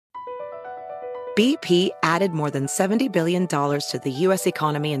BP added more than $70 billion to the U.S.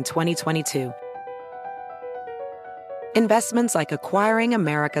 economy in 2022. Investments like acquiring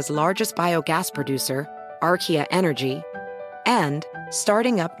America's largest biogas producer, Archaea Energy, and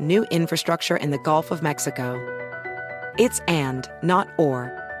starting up new infrastructure in the Gulf of Mexico. It's and, not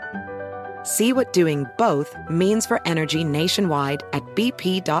or. See what doing both means for energy nationwide at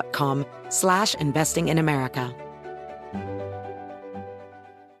bp.com/investing in America.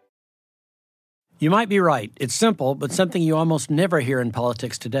 You might be right. It's simple, but something you almost never hear in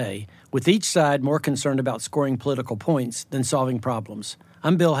politics today, with each side more concerned about scoring political points than solving problems.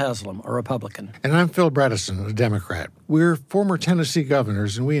 I'm Bill Haslam, a Republican. And I'm Phil Bredesen, a Democrat. We're former Tennessee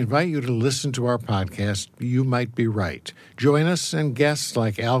governors, and we invite you to listen to our podcast, You Might Be Right. Join us and guests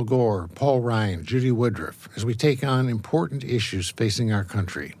like Al Gore, Paul Ryan, Judy Woodruff, as we take on important issues facing our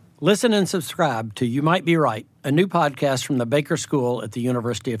country. Listen and subscribe to You Might Be Right, a new podcast from the Baker School at the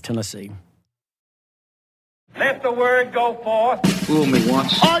University of Tennessee. Let the word go forth. Fool me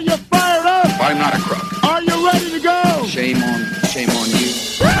once. Are you fired up? I'm not a crook. Are you ready to go? Shame on you.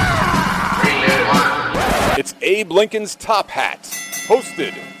 It's Abe Lincoln's Top Hat,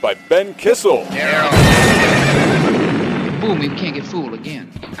 hosted by Ben Kissel. Fool me, we can't get fooled again.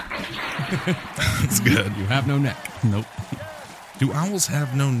 That's good. You have no neck. Nope. Do owls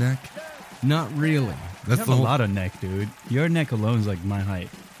have no neck? Not really. That's you have a lot of neck, dude. Your neck alone is like my height.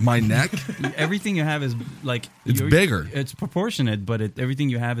 My neck? Everything you have is like... It's bigger. It's proportionate, but everything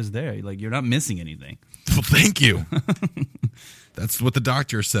you have is there. Like, you're not missing anything. Well, thank you. That's what the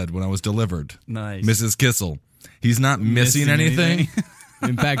doctor said when I was delivered. Nice. Mrs. Kissel. He's not missing anything?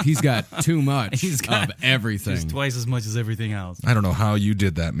 In fact, he's got too much of everything. He's twice as much as everything else. I don't know how you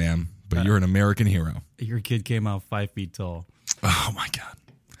did that, man, but you're an American hero. Your kid came out 5 feet tall. Oh, my God.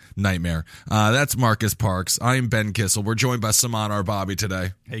 Nightmare. That's Marcus Parks. I'm Ben Kissel. We're joined by Saman Arbabi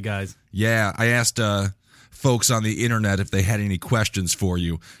today. Hey, guys. Yeah, I asked folks on the internet if they had any questions for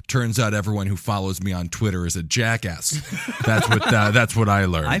you. Turns out everyone who follows me on Twitter is a jackass. That's what I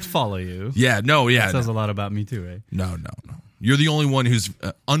learned. I'd follow you. Yeah, That says a lot about me, too, right? No. You're the only one who's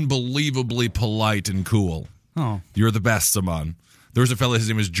unbelievably polite and cool. Oh. You're the best, Saman. There was a fellow, his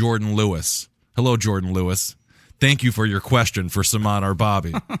name is Jordan Lewis. Hello, Jordan Lewis. Thank you for your question for Saman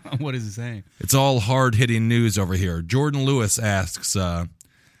Arbabi. What is he saying? It's all hard-hitting news over here. Jordan Lewis asks, do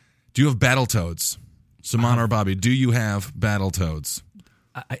you have Battletoads? Saman Arbabi, do you have Battletoads?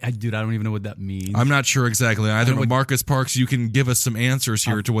 Dude, I don't even know what that means. I'm not sure exactly either, but Marcus Parks, you can give us some answers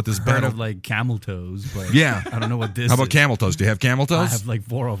here to what this heard of like camel toes, but yeah. I don't know what this is. How about camel toes? Do you have camel toes? I have like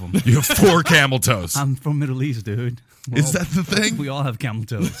 4 of them. You have 4 camel toes. I'm from Middle East, dude. Is that the thing? We all have camel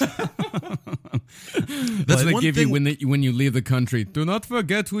toes. That's what they give you when you leave the country. Do not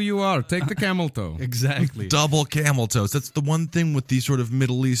forget who you are. Take the camel toe. Exactly. Double camel toes. That's the one thing with these sort of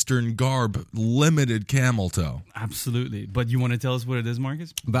Middle Eastern garb. Limited camel toe. Absolutely. But you want to tell us what it is,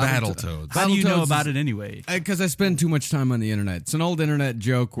 Marcus? Battletoads. How do you know about it anyway? Because I spend too much time on the internet. It's an old internet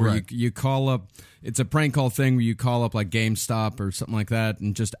joke where you call up. It's a prank call thing where you call up like GameStop or something like that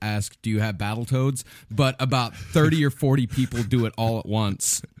and just ask, do you have Battletoads? But about 30 or 40 people do it all at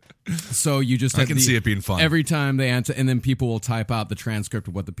once. So you just I can see it being fun. Every time they answer, and then people will type out the transcript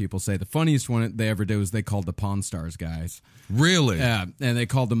of what the people say. The funniest one they ever did was they called the Pawn Stars guys. Really? Yeah, and they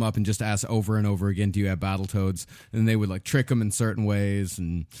called them up and just asked over and over again, do you have Battletoads? And they would like trick them in certain ways.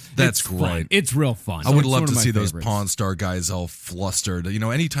 And that's great. Fun. It's real fun. I would love to see those Pawn Star guys all flustered. You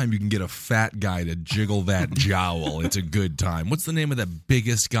know, anytime you can get a fat guy to jiggle that jowl, it's a good time. What's the name of that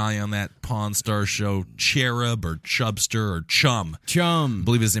biggest guy on that Pawn Star show? Cherub or Chubster or Chum? Chum. I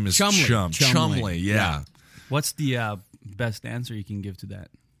believe his name is Chumley, yeah. What's the best answer you can give to that?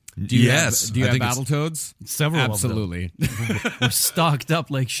 Do you have Battletoads? Several Absolutely. of them. We're stocked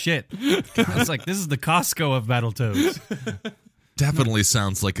up like shit. It's like, this is the Costco of Battletoads. Definitely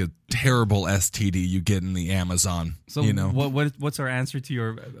sounds like a terrible STD you get in the Amazon. So you know? what's our answer to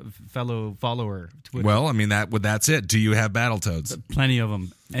your fellow follower? Twitter? Well, I mean, that's it. Do you have Battletoads? Plenty of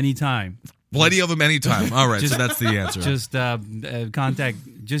them. Anytime. Plenty of them anytime. All right, so that's the answer. Just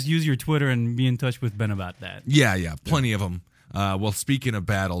just use your Twitter and be in touch with Ben about that. Yeah, plenty of them. Well, speaking of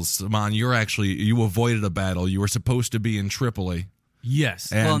battles, Saman, you avoided a battle. You were supposed to be in Tripoli.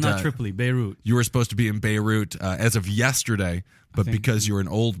 Yes. And, well, not Tripoli, Beirut. You were supposed to be in Beirut as of yesterday, but because you're an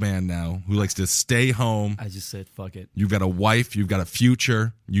old man now who likes to stay home. I just said, fuck it. You've got a wife. You've got a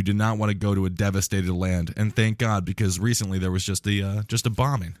future. You did not want to go to a devastated land. And thank God, because recently there was just a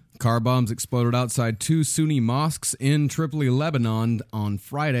bombing. Car bombs exploded outside 2 Sunni mosques in Tripoli, Lebanon on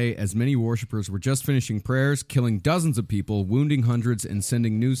Friday as many worshippers were just finishing prayers, killing dozens of people, wounding hundreds, and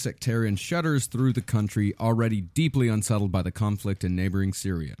sending new sectarian shudders through the country already deeply unsettled by the conflict in neighboring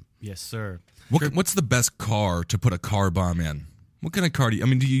Syria. Yes, sir. What's the best car to put a car bomb in? What kind of car do you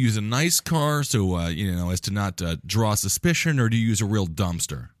use a nice car so as to not draw suspicion, or do you use a real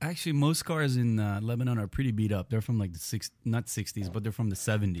dumpster? Actually, most cars in Lebanon are pretty beat up. They're from like not 60s, but they're from the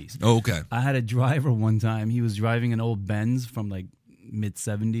 70s. Oh, okay. I had a driver one time. He was driving an old Benz from like mid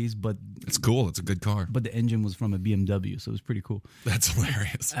 70s, but it's cool. It's a good car. But the engine was from a BMW, so it was pretty cool. That's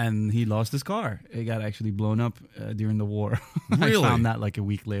hilarious. And he lost his car. It got actually blown up during the war. Really? I found that like a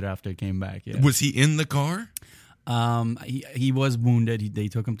week later after it came back. Yeah. Was he in the car? He was wounded. They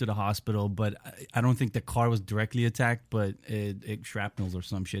took him to the hospital, but I don't think the car was directly attacked, but it shrapnels or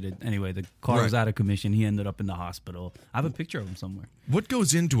some shit. Anyway, the car was out of commission. He ended up in the hospital. I have a picture of him somewhere. What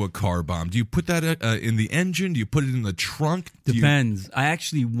goes into a car bomb? Do you put that in the engine? Do you put it in the trunk? Depends. I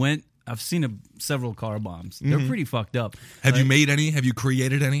actually I've seen several car bombs. They're pretty fucked up. Have you made any? Have you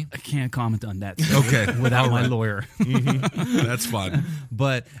created any? I can't comment on that. Okay. Without my lawyer. That's fun.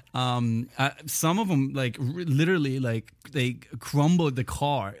 But some of them, like literally, like they crumbled the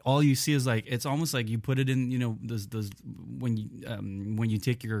car. All you see is like it's almost like you put it in. Those when you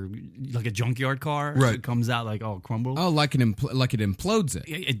take your like a junkyard car, right? It comes out like all crumbled. Oh, like it implodes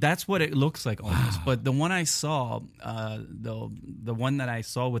it. That's what it looks like almost. Wow. But the one I saw, the one that I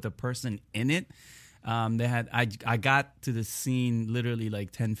saw with a person in it. They had I got to the scene literally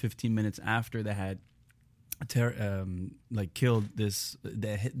like 10-15 minutes after they had killed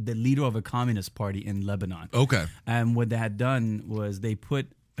the leader of a communist party in Lebanon. Okay. And what they had done was they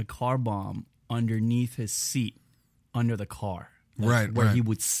put a car bomb underneath his seat under the car. Where he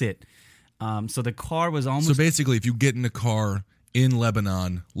would sit. So the car was almost... So basically, if you get in a car in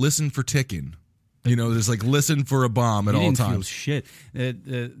Lebanon, listen for ticking. There's like listen for a bomb at all times. Shit.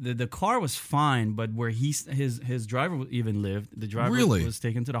 The car was fine, but where his driver even lived, the driver was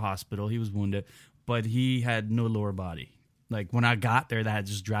taken to the hospital. He was wounded, but he had no lower body. Like when I got there, that had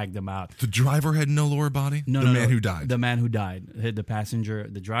just dragged him out. The driver had no lower body? No, the man who died. The man who died. The passenger,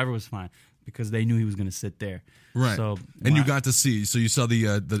 the driver was fine because they knew he was going to sit there. Right. So, and you got to see, so you saw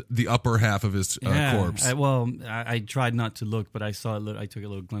the upper half of his corpse. I tried not to look, but I saw I took a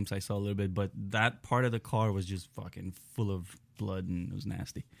little glimpse. I saw a little bit, but that part of the car was just fucking full of blood and it was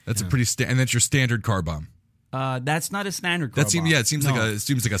nasty. That's a pretty and that's your standard car bomb. That's not a standard car bomb. It seems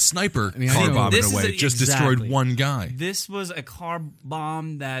like a sniper car bomb in a way. It just destroyed one guy. This was a car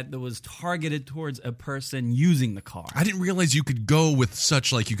bomb that was targeted towards a person using the car. I didn't realize you could go with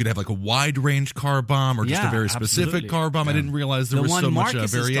such you could have like a wide range car bomb or just a very specific car bomb. Yeah. I didn't realize there was so much variation.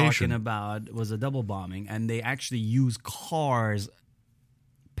 The one Marcus is talking about was a double bombing, and they actually use cars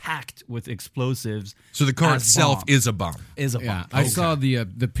packed with explosives. So the car itself is a bomb. Is a bomb. Yeah, I saw the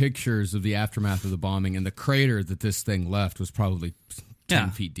pictures of the aftermath of the bombing, and the crater that this thing left was probably 10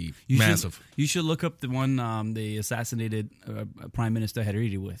 feet deep. Massive. You should look up the one they assassinated Prime Minister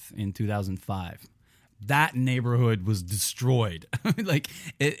Hariri with in 2005. That neighborhood was destroyed. Like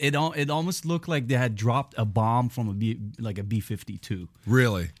it almost looked like they had dropped a bomb from a B-52.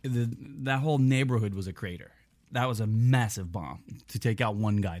 Really? That whole neighborhood was a crater. That was a massive bomb to take out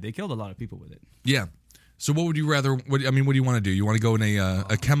one guy. They killed a lot of people with it. Yeah. So what would you rather? What do you want to do? You want to go in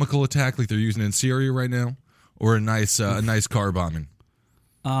a chemical attack like they're using in Syria right now, or a nice car bombing?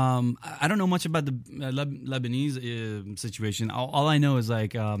 I don't know much about the Lebanese situation. All I know is they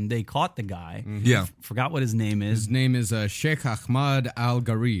caught the guy. Mm-hmm. Yeah, forgot what his name is. His name is Sheikh Ahmad Al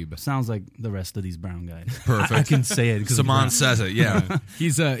Gharib. Sounds like the rest of these brown guys. Perfect. I can say it. Saman says it. Yeah,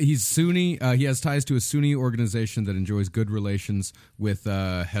 he's Sunni. He has ties to a Sunni organization that enjoys good relations with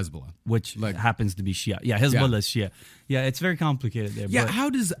Hezbollah, which happens to be Shia. Yeah, Hezbollah is Shia. Yeah, it's very complicated there. Yeah, but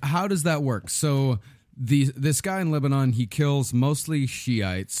how does that work? So this guy in Lebanon, he kills mostly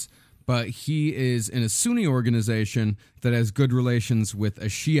Shiites, but he is in a Sunni organization that has good relations with a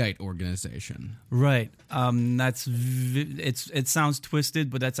Shiite organization. Right. It sounds twisted,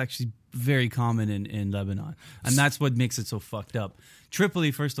 but that's actually very common in Lebanon, and that's what makes it so fucked up.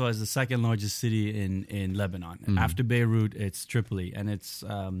 Tripoli, first of all, is the second largest city in Lebanon. Mm-hmm. After Beirut, it's Tripoli, and it's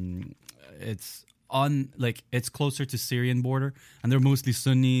closer to Syrian border, and they're mostly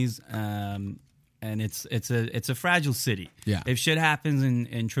Sunnis. And it's a fragile city. Yeah. If shit happens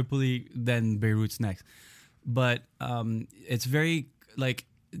in Tripoli, then Beirut's next. But it's very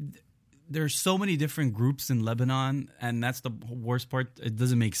there's so many different groups in Lebanon, and that's the worst part. It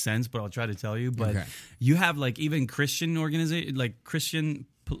doesn't make sense, but I'll try to tell you. But you have even Christian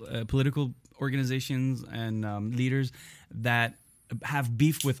political organizations and leaders that have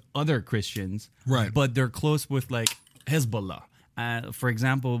beef with other Christians, right? But they're close with Hezbollah. For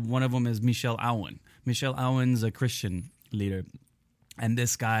example, one of them is Michel Aoun. Michel Aoun's a Christian leader. And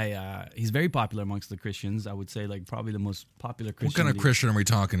this guy, he's very popular amongst the Christians. I would say, like, probably the most popular Christian. What kind of Christian are we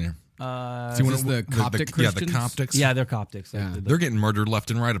talking here? Is this the Coptic Christians? Yeah, the Coptics. Yeah, they're Coptics. Yeah. They're getting murdered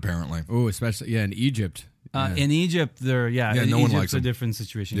left and right, apparently. Oh, especially in Egypt. In Egypt, they're no Egypt's one likes a them. different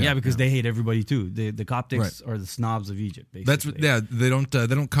situation. Yeah, because they hate everybody too. The Coptics Right. are the snobs of Egypt. Basically. They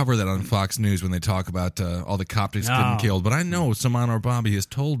don't cover that on Fox News when they talk about all the Coptics getting killed. But I know Saman Bobby has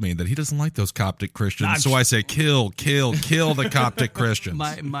told me that he doesn't like those Coptic Christians. So I say, kill the Coptic Christians.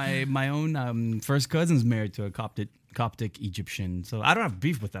 My own first cousin's married to a Coptic Egyptian, so I don't have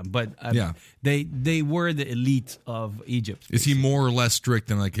beef with them. But they were the elite of Egypt. Is he more or less strict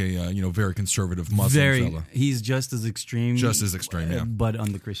than like a very conservative Muslim fella? He's just as extreme. Yeah. But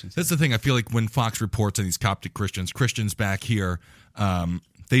on the Christian side. That's the thing. I feel like when Fox reports on these Coptic Christians back here,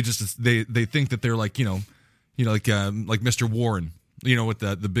 they think that they're like like Mr. Warren, with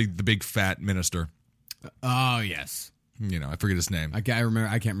the big fat minister. Oh yes. I forget his name. I can't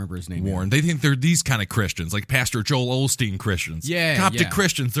remember his name. Warren. They think they're these kind of Christians, like Pastor Joel Osteen Christians. Yeah, Coptic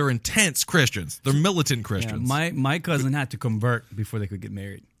Christians. They're intense Christians. They're militant Christians. Yeah, my cousin had to convert before they could get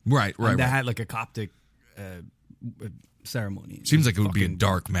married. Right. They had like a Coptic ceremony. Seems like it would be a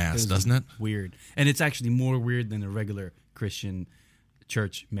dark mass, doesn't it? Weird, and it's actually more weird than a regular Christian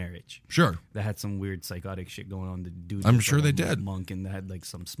church marriage. Sure. That had some weird psychotic shit going on. The dude, I'm sure they did. Monk, and they had like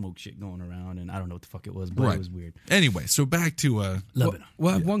some smoke shit going around, and I don't know what the fuck it was, but it was weird. Anyway, so back to Lebanon.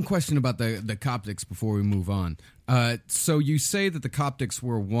 Well, I have one question about the Coptics before we move on. So you say that the Coptics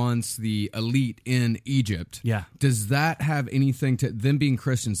were once the elite in Egypt. Yeah. Does that have anything to them being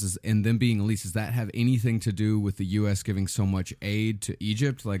Christians and them being elites? Does that have anything to do with the U.S. giving so much aid to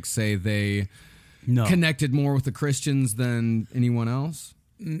Egypt? Like, say they connected more with the Christians than anyone else?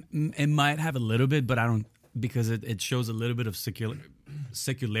 It might have a little bit, but I don't, because it shows a little bit of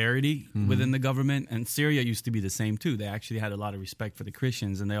secularity within the government. And Syria used to be the same too. They actually had a lot of respect for the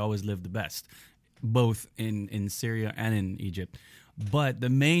Christians, and they always lived the best, both in Syria and in Egypt. But the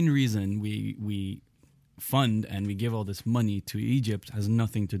main reason we fund and we give all this money to Egypt has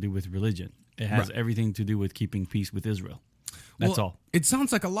nothing to do with religion. It has everything to do with keeping peace with Israel. That's all. It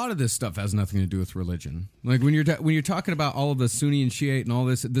sounds like a lot of this stuff has nothing to do with religion. Like when you're talking about all of the Sunni and Shiite and all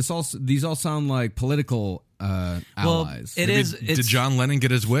this, these all sound like political allies. Did John Lennon get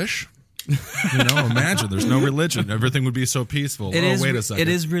his wish? Imagine there's no religion. Everything would be so peaceful. Wait a second. It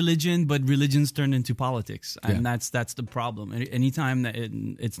is religion, but religion's turned into politics, and that's the problem. Anytime that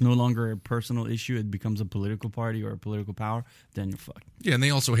it's no longer a personal issue, it becomes a political party or a political power, then you're fucked. Yeah, and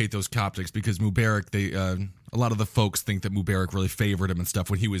they also hate those Coptics because Mubarak. A lot of the folks think that Mubarak really favored him and stuff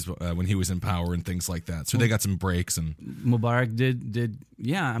when he was in power and things like that. So they got some breaks, and Mubarak did.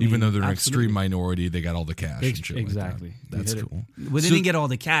 Yeah, even though they're an extreme minority, they got all the cash and shit exactly. Like that. That's cool. Well, they didn't get all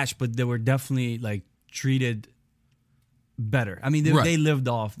the cash, but they were definitely like treated better. I mean, they lived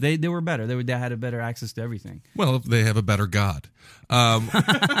off. They were better. They had a better access to everything. Well, they have a better God. So of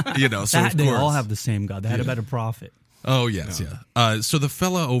they course. all have the same God. They had a better prophet. Oh yes, yeah. So the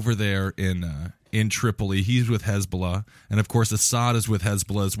fella over there in Tripoli, he's with Hezbollah, and of course Assad is with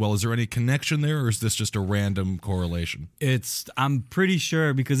Hezbollah as well. Is there any connection there, or is this just a random correlation? I'm pretty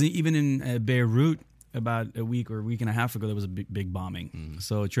sure, because even in Beirut about a week and a half ago, there was a big bombing.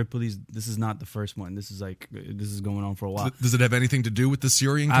 So Tripoli's, this is not the first one. This is going on for a while. Does it have anything to do with the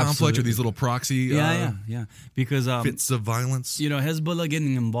Syrian conflict or these little proxy yeah. Because fits of violence? Hezbollah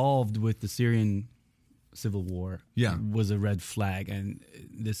getting involved with the Syrian civil war was a red flag, and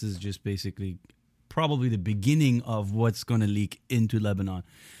this is just basically probably the beginning of what's going to leak into Lebanon.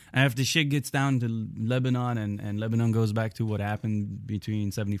 And if the shit gets down to Lebanon and Lebanon goes back to what happened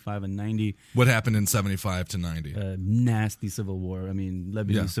between 75 and 90. What happened in 75 to 90? Nasty civil war. I mean,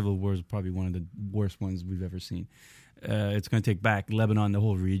 Lebanese civil war is probably one of the worst ones we've ever seen. It's going to take back Lebanon, the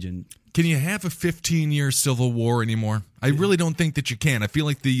whole region. Can you have a 15-year civil war anymore? I really don't think that you can. I feel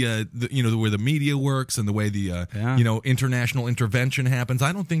like the way the media works and the way the international intervention happens,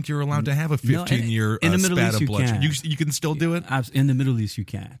 I don't think you're allowed to have a 15-year spat of bloodshed. You can still do it? In the Middle East, you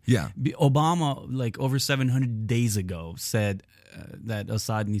can. Yeah. Obama, like over 700 days ago, said that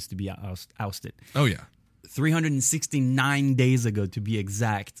Assad needs to be ousted. Oh, yeah. 369 days ago, to be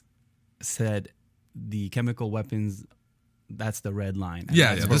exact, said the chemical weapons, that's the red line.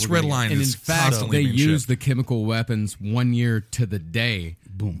 Yeah, this red line is and in fact, they used the chemical weapons 1 year to the day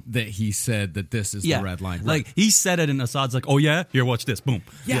boom. that he said that this is the red line. Like he said it, and Assad's like, "Oh yeah, here, watch this." Boom.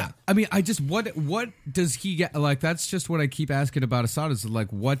 Yeah. I mean, I just what does he get? Like that's just what I keep asking about Assad is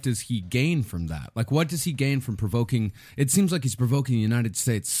like, what does he gain from that? Like, what does he gain from provoking? It seems like he's provoking the United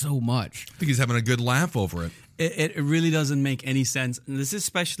States so much. I think he's having a good laugh over it. It really doesn't make any sense. And this is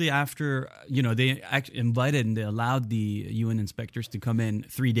especially after, they actually invited and they allowed the UN inspectors to come in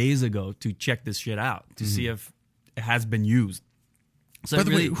 3 days ago to check this shit out, to see if it has been used. So By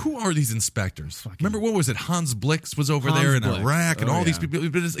the way, who are these inspectors? Remember, what was it? Hans Blix was over there in Blix. Iraq, and all these people.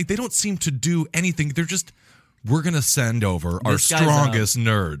 But it's like, they don't seem to do anything. They're just, we're going to send over our strongest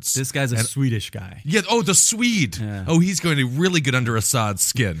nerds. This guy's a Swedish guy. Yeah. Oh, the Swede. Yeah. Oh, he's going to really get under Assad's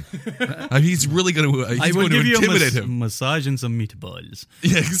skin. He's really going to. He's going to intimidate him. Massage and some meatballs.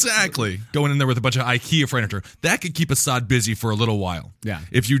 Yeah, exactly. Going in there with a bunch of IKEA furniture. That could keep Assad busy for a little while. Yeah.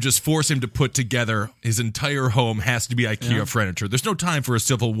 If you just force him to put together his entire home has to be IKEA furniture. There's no time for a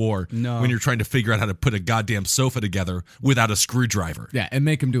civil war when you're trying to figure out how to put a goddamn sofa together without a screwdriver. Yeah, and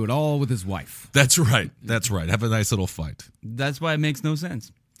make him do it all with his wife. That's right. That's right. Have a nice little fight. That's why it makes no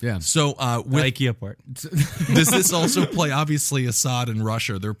sense. Yeah. So with The IKEA part. does this also play? Obviously, Assad and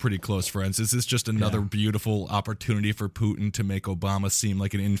Russia, they're pretty close friends. Is this just another beautiful opportunity for Putin to make Obama seem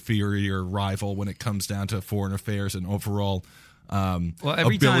like an inferior rival when it comes down to foreign affairs and overall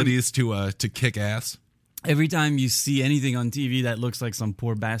abilities to kick ass? Every time you see anything on TV that looks like some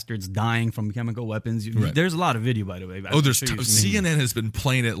poor bastards dying from chemical weapons, there's a lot of video, by the way. CNN has been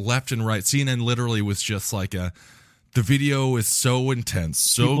playing it left and right. CNN literally was just like the video is so intense,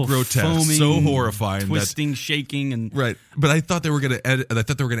 so People grotesque, foaming, so horrifying, twisting, shaking, and right. But I thought they were going to edit. I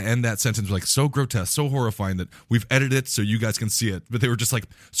thought they were going to end that sentence like so grotesque, so horrifying that we've edited it so you guys can see it. But they were just like,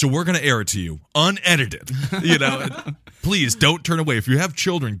 so we're going to air it to you unedited. Please don't turn away. If you have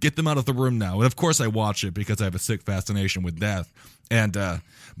children, get them out of the room now. And of course, I watch it because I have a sick fascination with death. And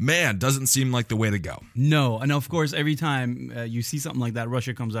man, doesn't seem like the way to go. No, and of course, every time you see something like that,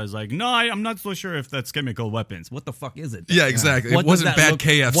 Russia comes out as like, no, I'm not so sure if that's chemical weapons. What the fuck is it? Yeah, exactly. It wasn't bad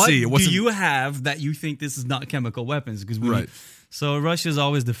KFC. What it wasn't... do you have that you think this is not chemical weapons? Because so Russia's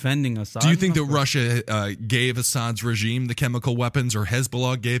always defending Assad. Do you think that Russia gave Assad's regime the chemical weapons, or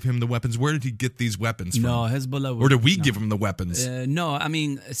Hezbollah gave him the weapons? Where did he get these weapons from? No, Hezbollah. Or did we give him the weapons? No, I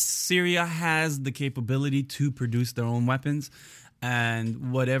mean, Syria has the capability to produce their own weapons.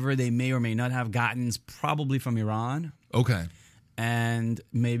 And whatever they may or may not have gotten is probably from Iran. Okay. And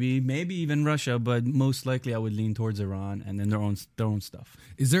maybe even Russia, but most likely I would lean towards Iran and then their own stuff.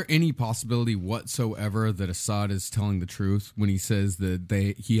 Is there any possibility whatsoever that Assad is telling the truth when he says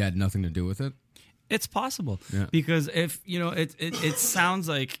that he had nothing to do with it? It's possible. Because if it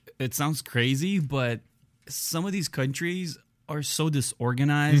sounds crazy, but some of these countries are so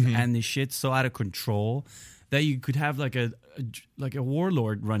disorganized and the shit's so out of control that you could have like a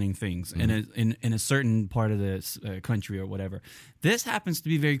warlord running things in a certain part of the country or whatever. This happens to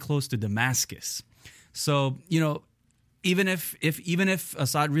be very close to Damascus, so even if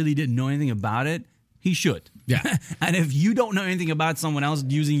Assad really didn't know anything about it, he should. Yeah. And if you don't know anything about someone else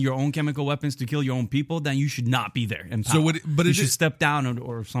using your own chemical weapons to kill your own people, then you should not be there. And so, you should step down,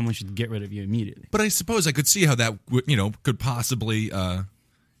 or someone should get rid of you immediately. But I suppose I could see how that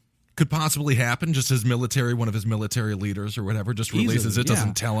could possibly happen, just as one of his military leaders or whatever just releases it,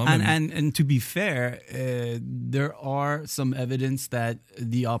 doesn't tell him. And to be fair, there are some evidence that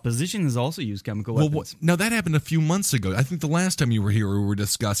the opposition has also used chemical weapons. Now, that happened a few months ago. I think the last time you were here, we were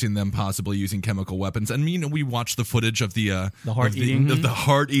discussing them possibly using chemical weapons. And we watched the footage of the heart eating. The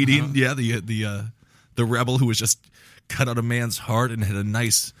heart eating, the rebel who was just cut out a man's heart and had a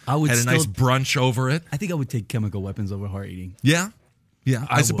nice brunch over it. I think I would take chemical weapons over heart eating. Yeah. Yeah,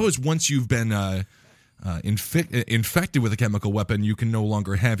 I suppose once you've been infected with a chemical weapon, you can no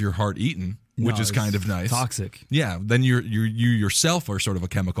longer have your heart eaten, which is kind of nice. Toxic. Yeah, then you yourself are sort of a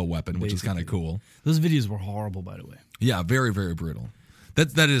chemical weapon, which is kind of cool. Those videos were horrible, by the way. Yeah, very, very brutal.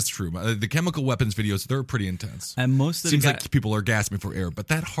 That is true. The chemical weapons videos, they're pretty intense. And most of seems like people are gasping for air, but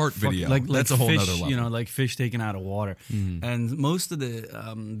that heart video, that's a whole fish, other level. Like fish taken out of water. And most of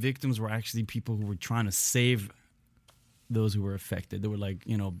the victims were actually people who were trying to save those who were affected. They were like,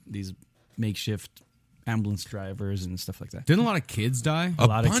 these makeshift ambulance drivers and stuff like that. Didn't a lot of kids die? A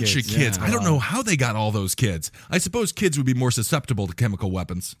bunch of kids. I don't know how they got all those kids. I suppose kids would be more susceptible to chemical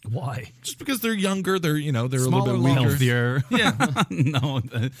weapons. Why? Just because they're younger. They're they're Smaller, a little bit weaker. Healthier. Yeah. No,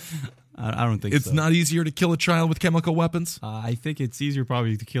 I don't think it's not easier to kill a child with chemical weapons. I think it's easier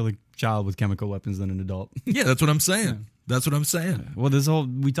probably to kill a child with chemical weapons than an adult. Yeah, that's what I'm saying. Yeah. That's what I'm saying. Yeah. Well,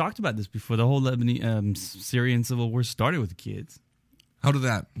 we talked about this before. The whole Syrian civil war started with the kids. How did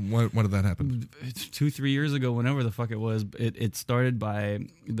that? What did that happen? 2-3 years ago, whenever the fuck it was, it started by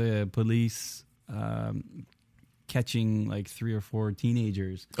the police catching like 3 or 4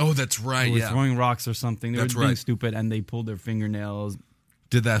 teenagers. Oh, that's right. Who were Yeah, throwing rocks or something. They That's were being right. stupid, and they pulled their fingernails.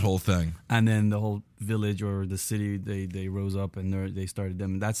 did that whole thing. And then the whole village or the city, they rose up and they started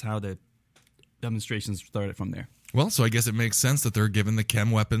them. That's how the demonstrations started from there. Well, so I guess it makes sense that they're giving the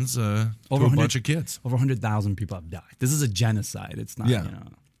chem weapons to a 100 bunch of kids. Over 100,000 people have died. This is a genocide. It's not, Yeah. you know.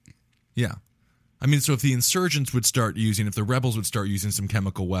 Yeah. I mean, so if the insurgents would start using, if the rebels would start using some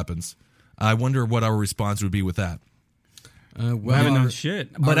chemical weapons, I wonder what our response would be with that. We haven't done shit,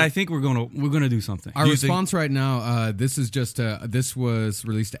 but I think we're gonna do something. Our response right now, this is just this was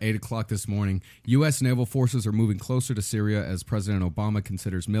released at 8:00 this morning. U.S. naval forces are moving closer to Syria as President Obama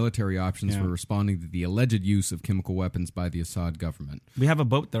considers military options for responding to the alleged use of chemical weapons by the Assad government. We have a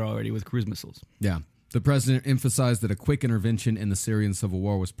boat there already with cruise missiles. Yeah. The president emphasized that a quick intervention in the Syrian civil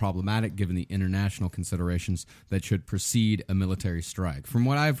war was problematic given the international considerations that should precede a military strike. From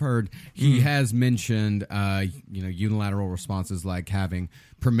what I've heard, he has mentioned unilateral responses like having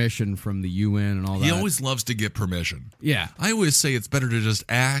permission from the UN and all that. He always loves to get permission. Yeah. I always say it's better to just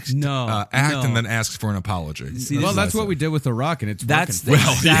act No. and then ask for an apology. See, Well, that's what we did with Iraq, and it's That's working.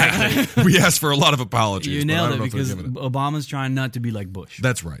 Well, exactly. we asked for a lot of apologies. You but I nailed don't it know if they're because giving it. Obama's trying not to be like Bush.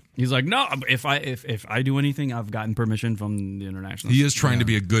 That's right. He's like, no, if I do anything, I've gotten permission from the international. He is trying to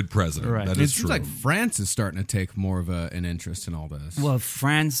be a good president. Right. That It is seems true. like France is starting to take more of an interest in all this. Well,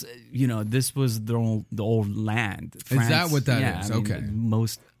 France, this was the old land. France, that what that yeah, is? I mean, Okay.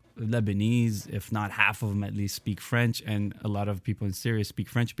 most Lebanese, if not half of them at least, speak French, and a lot of people in Syria speak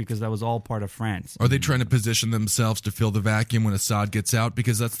French because that was all part of France. Are they trying to position themselves to fill the vacuum when Assad gets out?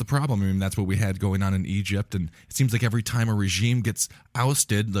 Because that's the problem. I mean, that's what we had going on in Egypt. And it seems like every time a regime gets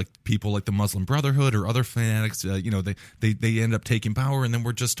ousted, like people like the Muslim Brotherhood or other fanatics, they end up taking power, and then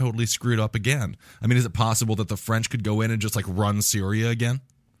we're just totally screwed up again. I mean, is it possible that the French could go in and just like run Syria again?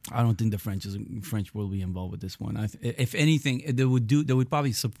 I don't think the French will be involved with this one. If anything, they would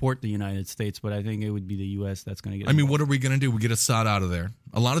probably support the United States, but I think it would be the U.S. that's going to get. I mean, involved. what are we going to do? We get Assad out of there.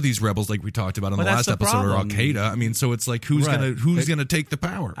 A lot of these rebels, like we talked about in But the that's last the episode, are Al problem. Qaeda. I mean, so it's like who's Right. gonna take the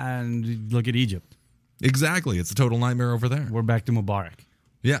power? And look at Egypt. Exactly, it's a total nightmare over there. We're back to Mubarak.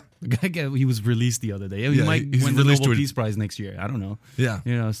 Yeah, The guy, he was released the other day. He Yeah, might he's win the released Nobel to a- Peace Prize next year. I don't know.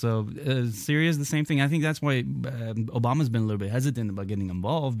 Yeah. So Syria is the same thing. I think that's why Obama's been a little bit hesitant about getting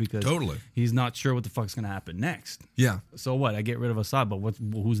involved because Totally. he's not sure what the fuck's going to happen next. yeah. So what? I get rid of Assad, but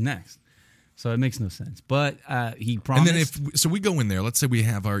who's next? So it makes no sense. But he promised. And then we go in there, let's say we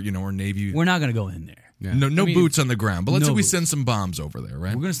have our our Navy, we're not going to go in there. Yeah. no I mean, boots on the ground, but let's no say we boots. send some bombs over there,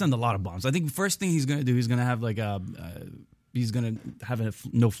 right? We're going to send a lot of bombs. I think the first thing he's going to do, he's going to have like he's going to have a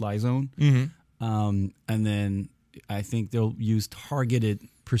no-fly zone. Mm-hmm. And then I think they'll use targeted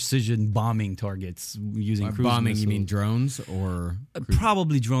precision bombing targets using By cruise bombing, you missiles. mean drones or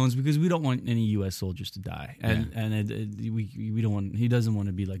Probably drones because we don't want any U.S. soldiers to die, we don't want. He doesn't want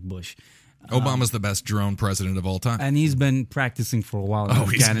to be like Bush, Obama's the best drone president of all time. and he's been practicing for a while in Oh,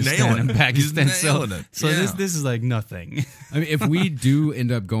 he's Afghanistan nailing and it. Pakistan. He's nailing it. So Yeah. this is like nothing. I mean, if we do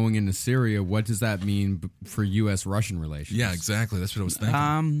end up going into Syria, what does that mean for U.S.-Russian relations? Yeah, exactly. That's what I was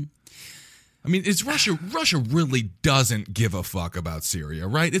thinking. I mean, is Russia really doesn't give a fuck about Syria,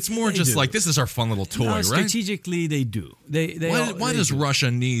 right? It's more just do. like this is our fun little toy, No, right? strategically, they do. Why does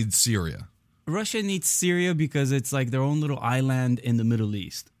Russia need Syria? Russia needs Syria because it's like their own little island in the Middle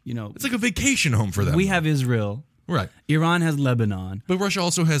East. It's like a vacation home for them. We have Israel. right, Iran has Lebanon. but Russia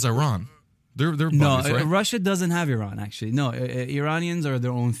also has Iran. They're No, buddies, right? Russia doesn't have Iran, actually. No, Iranians are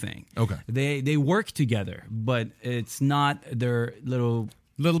their own thing. Okay. They work together, but it's not their little...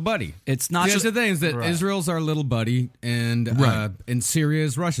 Little buddy. It's not See, just... that's the thing is that Right. Israel's our little buddy, and Right. and Syria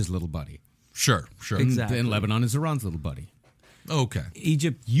is Russia's little buddy. Sure. Exactly. And Lebanon is Iran's little buddy. Okay.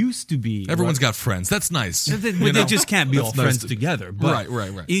 Egypt used to be... Everyone's got friends. That's nice. They just can't be all That's nice friends to- together. But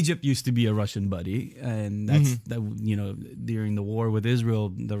Right. Egypt used to be a Russian buddy, and that's during the war with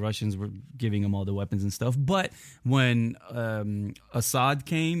Israel, the Russians were giving them all the weapons and stuff. But when Assad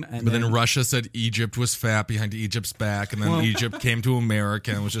came, and But then Russia said Egypt was fat behind Egypt's back, and then Egypt came to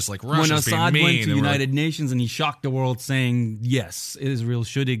America and was just like, when Russia's being Assad mean. went to and we're like, United Nations and he shocked the world saying, yes, Israel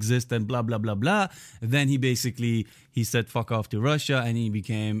should exist and blah, blah, blah, blah, then he said fuck off to Russia and he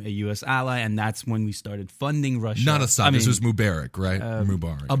became a U.S. ally, and that's when we started funding Russia. not Assad. I This mean, was Mubarak, right?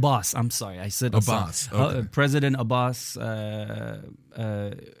 Mubarak. Abbas. I'm sorry, I said Abbas, Assad. okay. President Abbas. of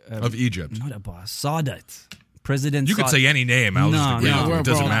Egypt. Not Abbas. Sadat. President. You could say any name. I'll just agree with you. It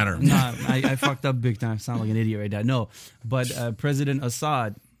doesn't matter. No, I fucked up big time. I sound like an idiot right now. No, but President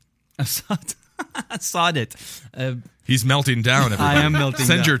Assad. Saadet. He's melting down. Everybody. I am melting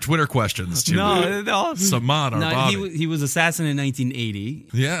Send down. your Twitter questions to Samad Arbabi. He was assassinated in 1980.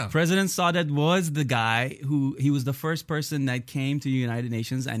 Yeah. President Saadet was the guy he was the first person that came to the United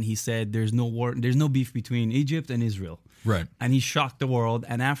Nations and he said there's no war, there's no beef between Egypt and Israel. Right. And he shocked the world.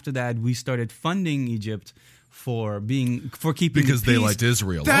 And after that, we started funding Egypt for keeping because the they peace. liked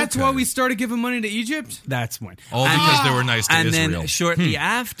Israel. That's Okay. why we started giving money to Egypt? That's when. All because they were nice to and Israel. then shortly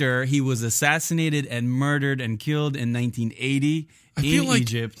after, he was assassinated and murdered and killed in 1980 in feel like,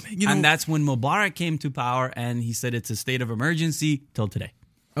 Egypt. you know- And that's when Mubarak came to power and he said it's a state of emergency till today.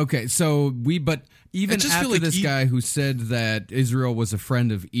 Okay, so but even I just feel after like this guy who said that Israel was a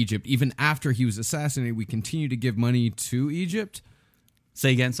friend of Egypt, even after he was assassinated, we continue to give money to Egypt.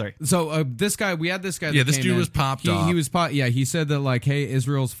 Say again, sorry. So we had this guy. Yeah, that this came dude in. was popped He off. was he said that like, hey,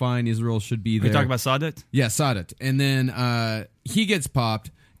 Israel's fine. Israel should be there. We talking about Saadet? Yeah, Saadet, and then he gets popped,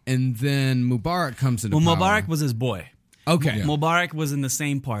 and then Mubarak comes into Well, power. Mubarak was his boy. Okay. Mubarak was in the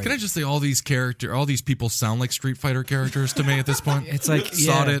same party. Can I just say all these people sound like Street Fighter characters to me at this point? It's like,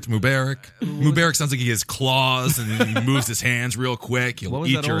 Saadet, Mubarak. Mubarak sounds like he has claws and he moves his hands real quick. He'll What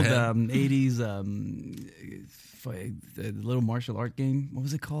was eat that your old head. 80s the little martial art game? What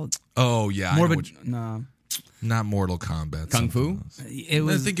was it called? Oh yeah, I know No. not Mortal Kombat. Kung Fu? It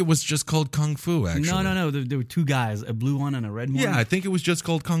was I think it was just called Kung Fu. Actually, No. There were two guys, a blue one and a red one. Yeah, I think it was just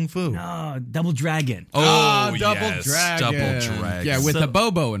called Kung Fu. No, Double Dragon. Oh, Double yes, Dragon. Double Dragon. Yeah, with So- the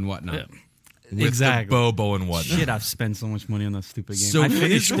Bobo and whatnot. With exactly. the Bobo and whatnot. Shit, I've spent so much money on that stupid game. So I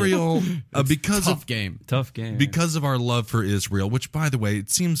finished it. Israel, because Tough of game. Tough game. because of our love for Israel, which, by the way, it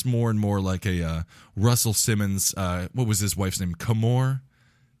seems more and more like a Russell Simmons, what was his wife's name? Kamor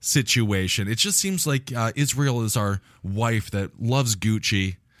situation. It just seems like Israel is our wife that loves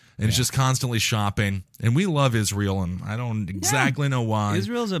Gucci and is just constantly shopping. And we love Israel, and I don't exactly know why.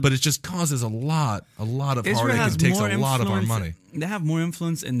 But it just causes a lot of Israel heartache has and takes more a lot of our influence- money. They have more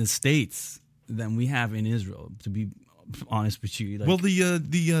influence in the States than we have in Israel, to be honest with you. Like, Well,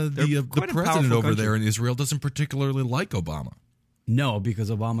 the quite a president powerful over country. there in Israel doesn't particularly like Obama. no, because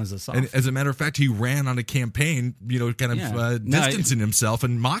Obama's a soft. And as a matter of fact, he ran on a campaign, kind of Yeah. distancing himself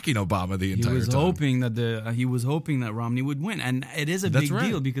and mocking Obama the He entire was time. hoping that Romney would win, and it is a That's big right.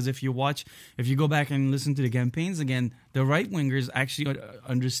 deal because if you go back and listen to the campaigns again, the right wingers actually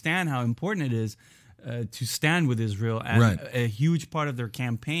understand how important it is to stand with Israel, and Right. a huge part of their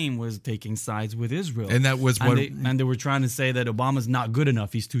campaign was taking sides with Israel, And that was what- and they were trying to say that Obama's not good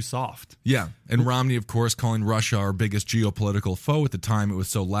enough; he's too soft. Yeah, and Romney, of course, calling Russia our biggest geopolitical foe. At the time, it was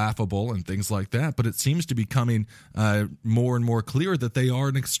so laughable and things like that. But it seems to be becoming more and more clear that they are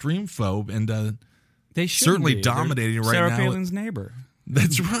an extreme foe, and They shouldn't certainly be. They're dominating right Sarah now. Palin's neighbor.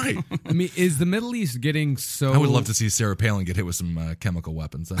 That's right. I mean, is the Middle East getting so... I would love to see Sarah Palin get hit with some chemical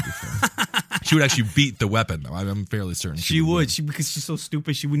weapons. That'd be fun. She would actually beat the weapon, though. I'm fairly certain She would. Because she's so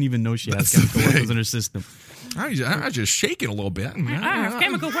stupid, she wouldn't even know she has That's the chemical weapons thing. in her system. I just shake it a little bit. I have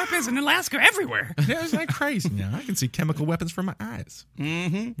chemical weapons in Alaska everywhere. Yeah, it's like crazy. Yeah, I can see chemical weapons from my eyes.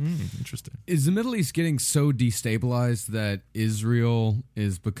 Interesting. Is the Middle East getting so destabilized that Israel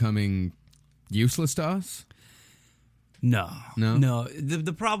is becoming useless to us? No. No?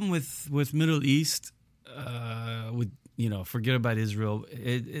 The problem with Middle East, forget about Israel.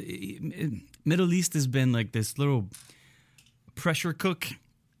 Middle East has been like this little pressure cook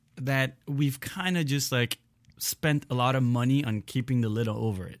that we've kind of just like spent a lot of money on keeping the lid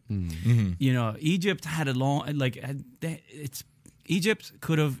over it. Mm-hmm. Egypt had a long Egypt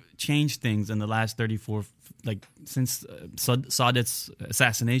could have changed things in the last 34, since Saadet's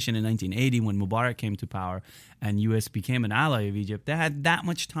assassination in 1980, when Mubarak came to power and U.S. became an ally of Egypt. They had that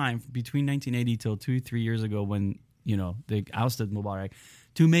much time between 1980 till 2-3 years ago when they ousted Mubarak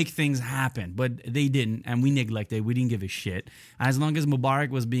to make things happen, but they didn't, and we neglected. We didn't give a shit. As long as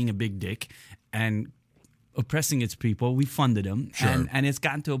Mubarak was being a big dick and oppressing its people, we funded him, Sure. and it's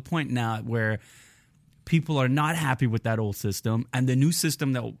gotten to a point now where people are not happy with that old system, and the new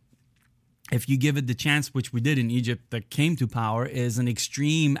system that, if you give it the chance, which we did in Egypt, that came to power, is an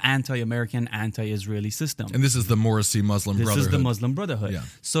extreme anti-American, anti-Israeli system. And this is the Morsi Muslim This Brotherhood. is the Muslim Brotherhood. Yeah.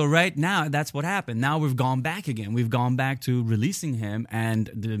 So right now, that's what happened. Now we've gone back again. We've gone back to releasing him, and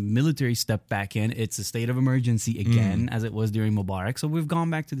the military stepped back in. It's a state of emergency again, as it was during Mubarak. So we've gone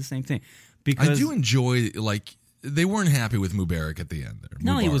back to the same thing. Because I do enjoy, they weren't happy with Mubarak at the end there.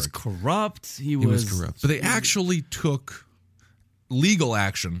 no, he was Mubarak. corrupt. He was corrupt. But they actually took legal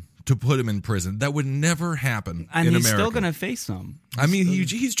action to put him in prison. That would never happen And in he's America. still going to face some. I mean,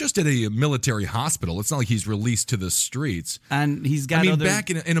 he's just at a military hospital. It's not like he's released to the streets. And he's got I mean, other... back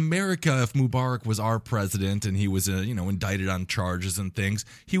in America, if Mubarak was our president and he was, indicted on charges and things,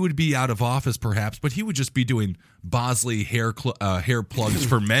 he would be out of office perhaps, but he would just be doing Bosley hair plugs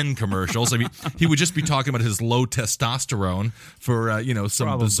for men commercials. I mean, he would just be talking about his low testosterone for, some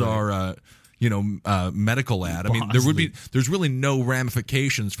Probably. bizarre... medical ad. I mean, there's really no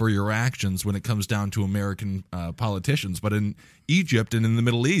ramifications for your actions when it comes down to American politicians. But in Egypt and in the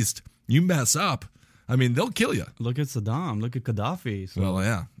Middle East, you mess up, I mean, they'll kill you. Look at Saddam. Look at Gaddafi. So, Well,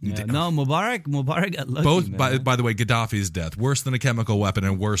 yeah. No, Mubarak got lucky. Both, man. by the way, Gaddafi's death, worse than a chemical weapon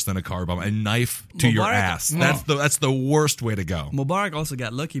and worse than a car bomb. A knife to your Mubarak- ass. That's the worst way to go. Mubarak also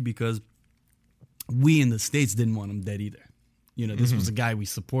got lucky because we in the States didn't want him dead either. This was a guy we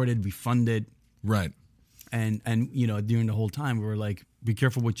supported, we funded. Right. And during the whole time, we were like, be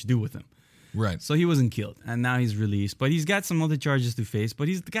careful what you do with him. Right. So he wasn't killed, and now he's released. But he's got some other charges to face, but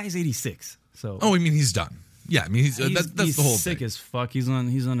the guy's 86. So I mean, he's done. Yeah, I mean, that's he's the whole sick thing. as fuck. He's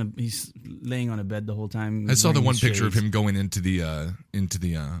laying on a bed the whole time. I saw the wearing one his picture of shades. him going into the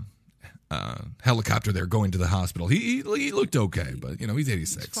helicopter there, going to the hospital. He looked okay, but he's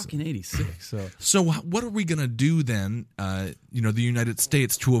 86. He's fucking 86. So what are we going to do then, the United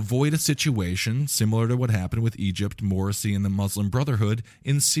States, to avoid a situation similar to what happened with Egypt, Morsi, and the Muslim Brotherhood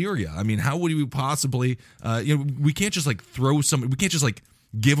in Syria? I mean, how would we possibly, we can't just we can't just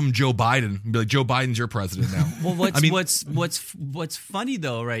give them Joe Biden and be like, Joe Biden's your president now. Well, what's funny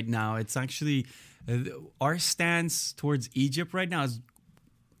though right now, it's actually our stance towards Egypt right now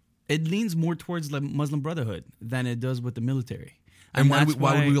it leans more towards the Muslim Brotherhood than it does with the military. And why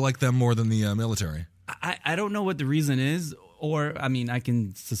would we like them more than the military? I don't know what the reason is, or I mean, I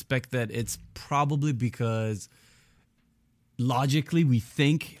can suspect that it's probably because logically we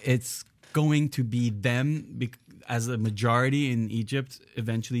think it's going to be them as a majority in Egypt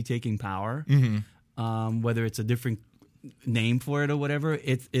eventually taking power. Whether it's a different name for it or whatever,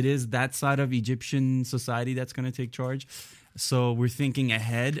 it is that side of Egyptian society that's going to take charge. So we're thinking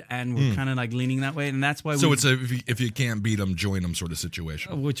ahead, and we're kind of leaning that way, and that's why. So it's if you can't beat them, join them sort of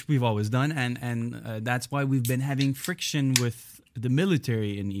situation, which we've always done, and that's why we've been having friction with the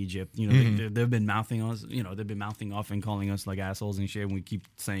military in Egypt. They've been mouthing us. They've been mouthing off and calling us like assholes and shit. And we keep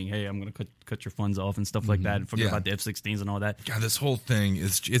saying, "Hey, I'm going to cut your funds off" and stuff like that. Forget about the F-16s and all that. God, this whole thing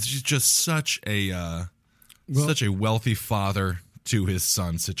it's just such a wealthy father to his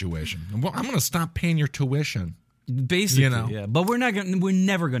son situation. Well, I'm going to stop paying your tuition. Basically, yeah. But we're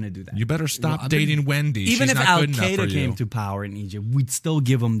never going to do that. You better stop dating Wendy. Even She's if not Al good enough for Qaeda came you. to power in Egypt, we'd still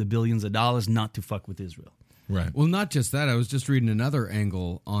give them the billions of dollars not to fuck with Israel. Right. Well, not just that. I was just reading another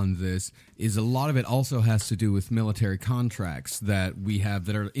angle on this. Is a lot of it also has to do with military contracts that we have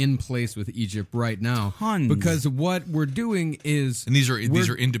that are in place with Egypt right now. Tons. Because what we're doing is, And these are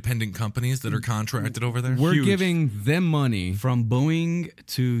independent companies that are contracted over there. we're giving them money. From Boeing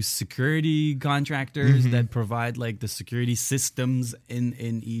to security contractors that provide the security systems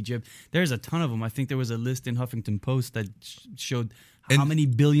in Egypt. There's a ton of them. I think there was a list in Huffington Post that showed how many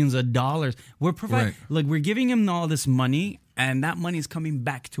billions of dollars we're providing. Right. We're giving them all this money, and that money is coming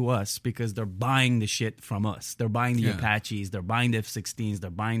back to us because they're buying the shit from us. They're buying the Apaches, they're buying the F-16s, they're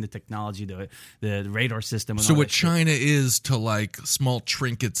buying the technology, the radar system. And So all what that shit. China is to small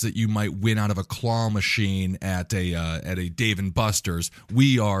trinkets that you might win out of a claw machine at a Dave and Buster's,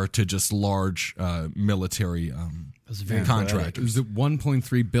 we are to just large military contractors. It was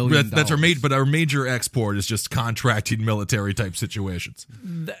 $1.3 billion. That's our major export is just contracting military type situations,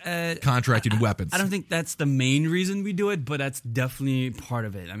 contracting weapons. I don't think that's the main reason we do it, but that's definitely part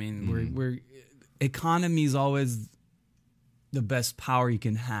of it. I mean, we're economy is always the best power you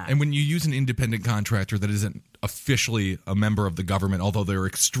can have. And when you use an independent contractor that isn't officially a member of the government, although they're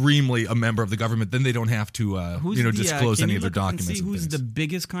extremely a member of the government, then they don't have to disclose can any you of their look up and documents. See and who's things. the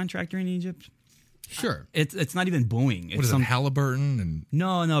biggest contractor in Egypt? Sure. It's not even Boeing. It's What is it, Halliburton? And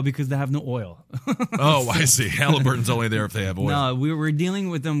No, because they have no oil. oh, I see. Halliburton's only there if they have oil. No, we're dealing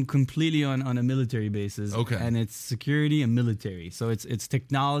with them completely on a military basis. Okay. And it's security and military. So it's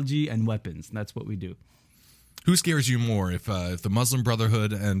technology and weapons. That's what we do. Who scares you more if the Muslim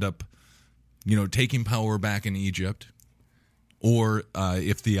Brotherhood end up, taking power back in Egypt, or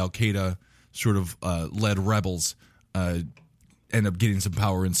if the Al Qaeda sort of led rebels end up getting some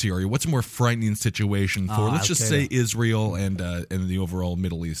power in Syria? What's a more frightening situation for, let's just say, Israel and the overall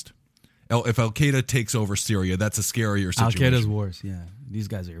Middle East? If Al Qaeda takes over Syria, that's a scarier situation. Al Qaeda's worse. Yeah, these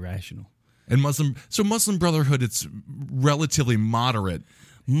guys are irrational. And Muslim Brotherhood, it's relatively moderate.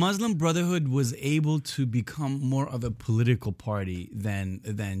 Muslim Brotherhood was able to become more of a political party than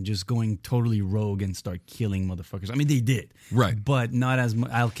just going totally rogue and start killing motherfuckers. I mean, they did, Right. but not as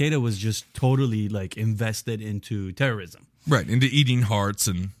much. Al Qaeda was just totally like invested into terrorism, Right, into eating hearts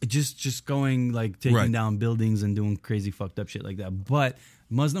and just going like taking Right. down buildings and doing crazy fucked up shit like that. But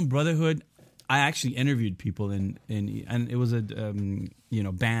Muslim Brotherhood, I actually interviewed people and it was a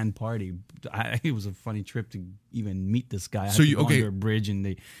band party. It was a funny trip to even meet this guy. I had So to you- go okay. under a bridge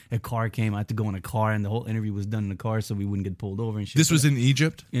and a car came. I had to go in a car and the whole interview was done in the car so we wouldn't get pulled over and shit. this was in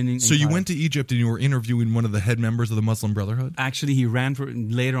Egypt? In so you Cairo. went to Egypt and you were interviewing one of the head members of the Muslim Brotherhood? Actually, he ran for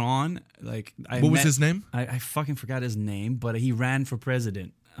later on. Like, What was his name? I fucking forgot his name, but he ran for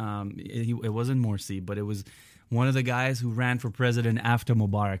president. It wasn't Morsi, but it was one of the guys who ran for president after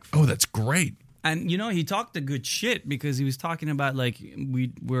Mubarak. Oh, that's great. And he talked a good shit because he was talking about like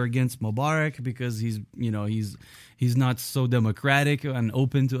we're against Mubarak because he's not so democratic and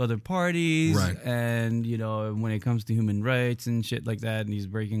open to other parties, Right. and when it comes to human rights and shit like that, and he's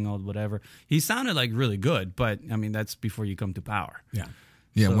breaking all whatever. He sounded like really good, but I mean that's before you come to power. Yeah.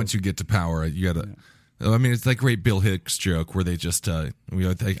 Yeah, once you get to power, you gotta. I mean, it's that great Bill Hicks joke where they just. I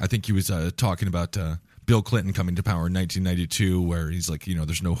think he was talking about Bill Clinton coming to power in 1992, where he's like,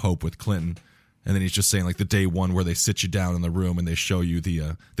 there's no hope with Clinton, and then he's just saying like the day one where they sit you down in the room and they show you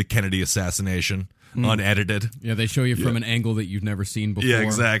the Kennedy assassination unedited. Yeah, they show you from an angle that you've never seen before. Yeah,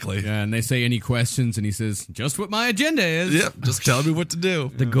 exactly. Yeah, and they say any questions, and he says, just what my agenda is. Yep, just tell me what to do.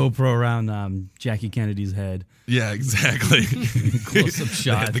 The GoPro around Jackie Kennedy's head, Yeah, exactly. close-up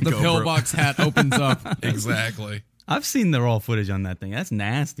shot. The The GoPro. pillbox hat opens up. Exactly. I've seen the raw footage on that thing. That's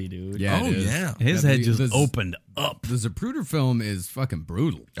nasty, dude. Yeah, Oh, it is. yeah. His Yeah, head the- just the- opened up. The Zapruder film is fucking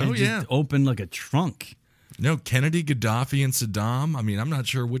brutal. Oh, It yeah. just opened like a trunk. No, Kennedy, Gaddafi, and Saddam. I mean, I'm not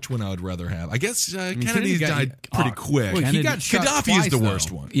sure which one I would rather have. I guess Kennedy Kennedy got- died pretty quick. Well, he got shot Gaddafi twice, is the though.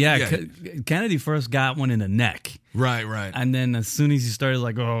 worst one. Yeah, Kennedy first got one in the neck, Right, right. and then as soon as he started,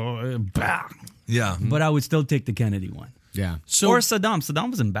 like, bah. Yeah. But I would still take the Kennedy one. Yeah. Or Saddam.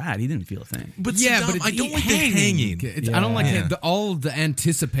 Saddam wasn't bad. He didn't feel a thing. But Yeah, Saddam, but it's I don't like the hanging. I don't like Yeah. all the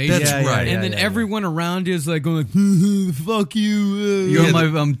anticipation. That's Yeah, yeah, right. yeah, And then yeah. everyone around you is like going, fuck you.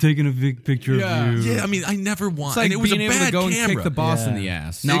 I'm taking a big picture Yeah. of you. Yeah, I mean, I never want. It's like and it was a being able bad to go and camera. kick the boss in Yeah. the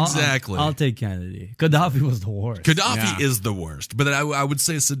ass. No, I'll- Exactly. I'll take Kennedy. Gaddafi was the worst. Gaddafi Yeah. is the worst, but I would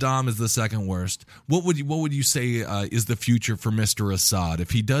say Saddam is the second worst. What would you say is the future for Mr. Assad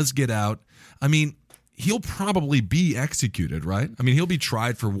if he does get out? I mean, he'll probably be executed, right? I mean, he'll be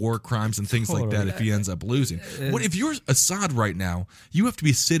tried for war crimes and things like that if he ends up losing. What if you're Assad right now? You have to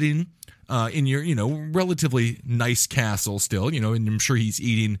be sitting in your relatively nice castle still, and I'm sure he's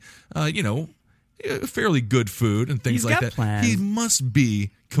eating fairly good food and things He's like got that. plans. He must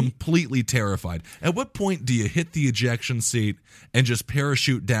be completely terrified. At what point do you hit the ejection seat and just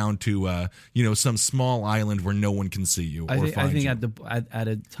parachute down to some small island where no one can see you or I find think you? at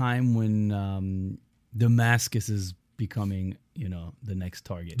a time when Damascus is becoming the next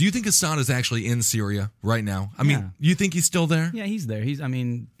target. Do you think Assad is actually in Syria right now? I mean, Yeah. you think he's still there? Yeah, he's there.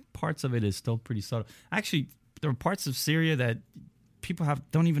 Parts of it is still pretty subtle. Actually, there are parts of Syria that people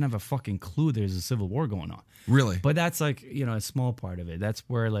don't even have a fucking clue there's a civil war going on. Really? But that's like, a small part of it. That's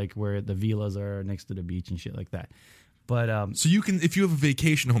where the villas are next to the beach and shit like that. But So you can, if you have a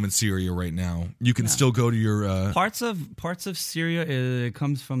vacation home in Syria right now, you can still go to your. parts of Syria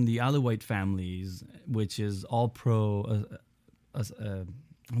comes from the Alawite families, which is all pro.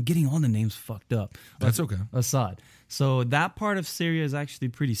 I'm getting all the names fucked up. That's okay. Assad. So that part of Syria is actually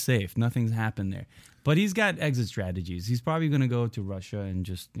pretty safe. Nothing's happened there. But he's got exit strategies. He's probably going to go to Russia and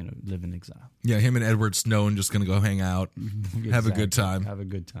just live in exile. Yeah, him and Edward Snowden just going to go hang out, have a good Exactly. time. Have a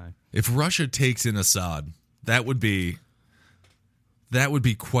good time. If Russia takes in Assad, that would be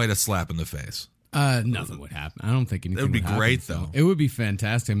quite a slap in the face. Nothing would happen. I don't think anything That would be happen, great, so. though. It would be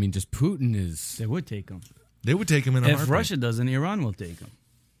fantastic. I mean, just Putin is. They would take him. They would take him in a If heartbeat. Russia doesn't, Iran will take him.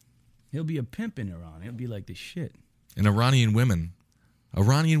 He'll be a pimp in Iran. He'll be like the shit. And Iranian women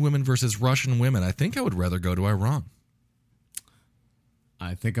versus Russian women. I think I would rather go to Iran.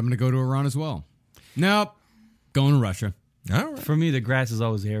 I think I'm going to go to Iran as well. Nope. Going to Russia. All right. For me, the grass is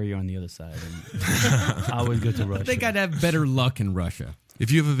always hairier on the other side. And I would go to Russia. I think I'd have better luck in Russia.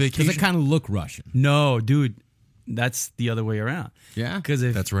 If you have a Because vacation, I kind of look Russian. No, dude, that's the other way around. Yeah? Because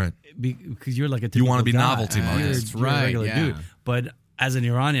that's right. Because you're like a You wanna typical be guy. novelty mode. That's You're a right, regular yeah. dude. But as an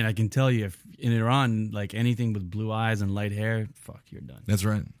Iranian, I can tell you, if in Iran, like anything with blue eyes and light hair, fuck, you're done. That's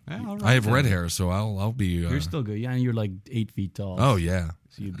right. Yeah, all right I have then. red hair, so I'll be. You're still good. Yeah, and you're like 8 feet tall. Oh yeah.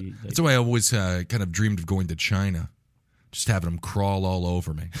 So you'd be like, That's why I always kind of dreamed of going to China, just having them crawl all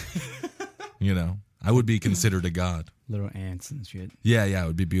over me. I would be considered a god. Little ants and shit. Yeah, it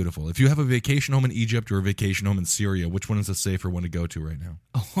would be beautiful. If you have a vacation home in Egypt or a vacation home in Syria, which one is a safer one to go to right now?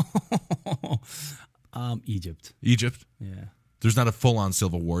 Egypt. Egypt? Yeah. There's not a full-on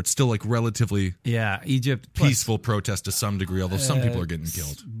civil war. It's still like relatively Egypt. peaceful protest to some degree, although some people are getting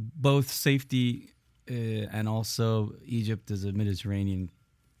killed. Both safety and also Egypt is a Mediterranean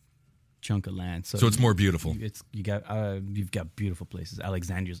chunk of land, so it's more beautiful. You've got beautiful places.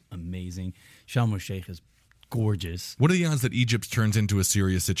 Alexandria's amazing. Sharm el-Sheikh is gorgeous. What are the odds that Egypt turns into a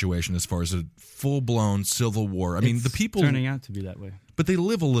serious situation as far as a full-blown civil war? I mean, the people turning out to be that way. But they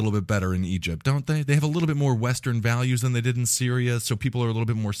live a little bit better in Egypt, don't they? They have a little bit more Western values than they did in Syria, so people are a little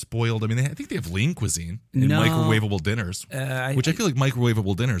bit more spoiled. I mean, I think they have lean cuisine and microwavable dinners, which I feel like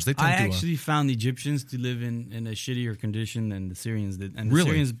microwavable dinners. They tend I to. Actually found the Egyptians to live in a shittier condition than the Syrians did, and the Really?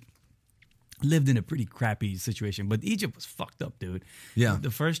 Syrians lived in a pretty crappy situation. But Egypt was fucked up, dude. Yeah. The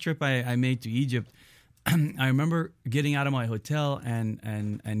first trip I made to Egypt, I remember getting out of my hotel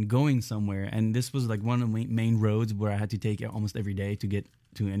and going somewhere, and this was like one of the main roads where I had to take it almost every day to get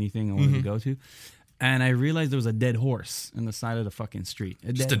to anything I wanted to go to. And I realized there was a dead horse on the side of the fucking street.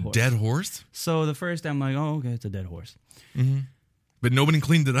 Just a dead horse? So the first day I'm like, oh, okay, it's a dead horse. But nobody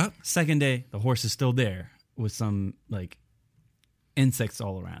cleaned it up? Second day, the horse is still there with some like insects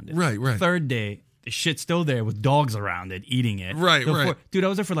all around it. Right. Third day, the shit's still there with dogs around it eating it. Right. Dude, I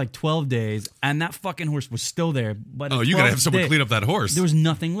was there for like 12 days, and that fucking horse was still there. But you gotta have someone clean up that horse. There was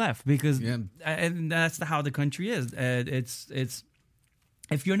nothing left because, and that's how the country is. It's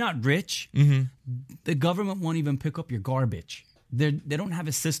if you're not rich, the government won't even pick up your garbage. They don't have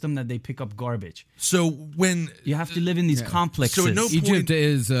a system that they pick up garbage. So when you have to live in these complexes. So at no Egypt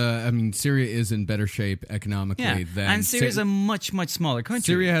is, Syria is in better shape economically than... and Syria is a much, much smaller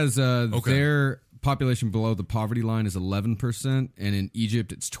country. Syria has their population below the poverty line is 11%, and in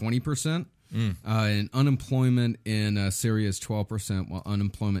Egypt it's 20%. And unemployment in Syria is 12%, while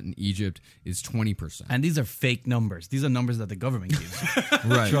unemployment in Egypt is 20%. And these are fake numbers. These are numbers that the government gives you.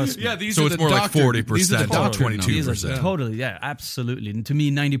 Right. Trust me. Yeah, these so are it's the more doctor, like 40%, these are the not doctor 22%. These are totally, absolutely. And to me,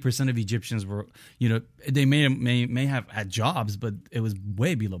 90% of Egyptians were, they may have had jobs, but it was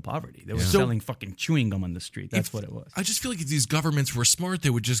way below poverty. They were selling fucking chewing gum on the street. That's what it was. I just feel like if these governments were smart, they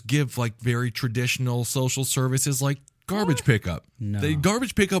would just give like very traditional social services like garbage pickup. No. The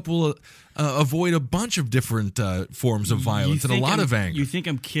garbage pickup will avoid a bunch of different forms of violence and a lot of anger. You think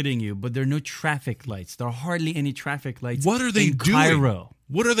I'm kidding you, but there are no traffic lights. There are hardly any traffic lights. What are they in doing? Cairo.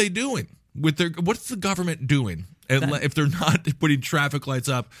 What are they doing with their? What's the government doing if they're not putting traffic lights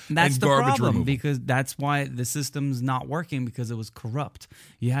up That's and the garbage problem removal? because that's why the system's not working because it was corrupt.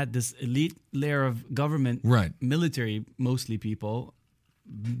 You had this elite layer of government, military, mostly people,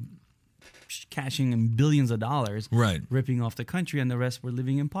 cashing in billions of dollars, ripping off the country, and the rest were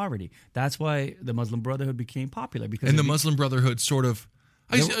living in poverty. That's why the Muslim Brotherhood became popular. Because the Muslim Brotherhood sort of,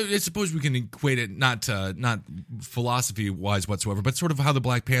 I suppose we can equate it not philosophy-wise whatsoever, but sort of how the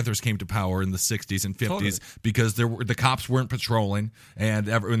Black Panthers came to power in the 60s and 50s because the cops weren't patrolling, and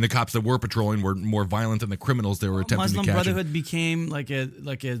the cops that were patrolling were more violent than the criminals they were attempting Muslim to catch. Brotherhood became like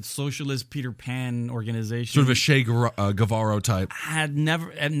a socialist Peter Pan organization. Sort of a Che Guevara type. Had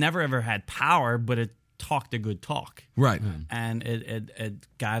never ever had power, but it talked a good talk. Right. And it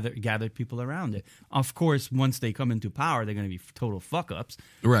gathered people around it. Of course, once they come into power, they're going to be total fuck-ups.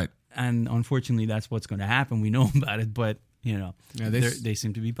 Right. And unfortunately, that's what's going to happen. We know about it, but, they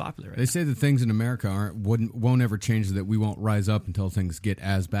seem to be popular right They say that things in America won't ever change, that we won't rise up until things get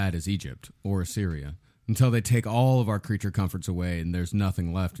as bad as Egypt or Syria. Until they take all of our creature comforts away and there's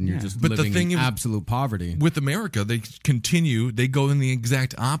nothing left and you're just living in absolute poverty. With America, they go in the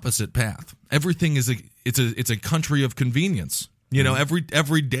exact opposite path. Everything is it's a country of convenience.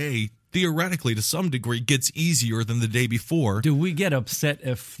 Every day, theoretically, to some degree, gets easier than the day before. Do we get upset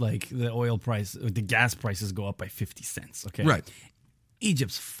if like the oil price, the gas prices go up by 50 cents? Okay. Right.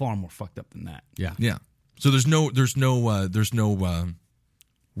 Egypt's far more fucked up than that. Yeah. Yeah. So there's no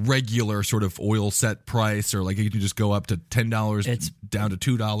regular sort of oil set price, or like you can just go up to $10 down to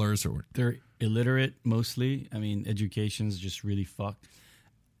 $2 or they're illiterate mostly. I mean, education's just really fucked.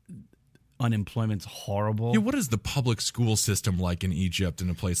 Unemployment's horrible. Yeah, what is the public school system like in Egypt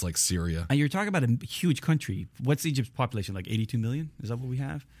and a place like Syria? And you're talking about a huge country. What's Egypt's population? Like 82 million? Is that what we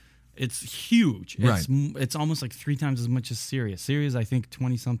have? It's huge. It's almost like 3 times as much as Syria. Syria's, I think,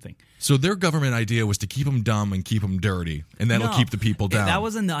 20-something. So their government idea was to keep them dumb and keep them dirty, and that'll keep the people down. That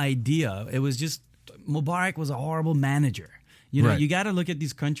wasn't the idea. It was just Mubarak was a horrible manager. You got to look at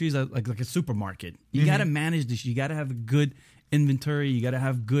these countries like a supermarket. You got to manage this. You got to have a good inventory. You got to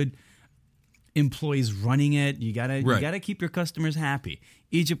have good employees running it. You gotta keep your customers happy.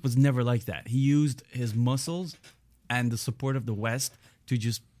 Egypt was never like that. He used his muscles and the support of the West to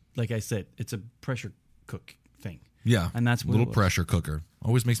just, like I said, it's a pressure cook thing. Yeah, and that's what little it was. pressure cooker.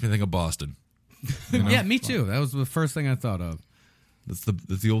 Always makes me think of Boston. You know? Yeah, me too. That was the first thing I thought of. That's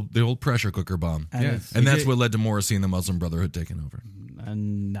the old pressure cooker bomb. And that's what led to Morsi and the Muslim Brotherhood taking over.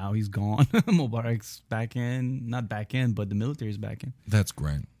 And now he's gone. Mubarak's back in, not back in, but the military's back in. That's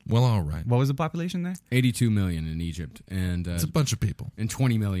great. Well, all right. What was the population there? 82 million in Egypt, and it's a bunch of people, and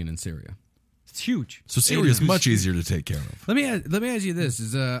 20 million in Syria. It's huge. So Syria is much easier to take care of. Let me ask you this: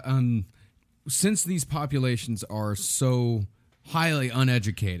 since these populations are so highly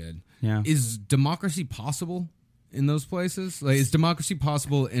uneducated, is democracy possible in those places? Like, is democracy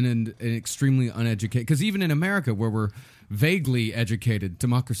possible in an extremely uneducated? Because even in America, where we're vaguely educated,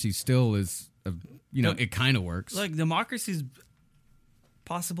 democracy still is, it kind of works. Like, democracy's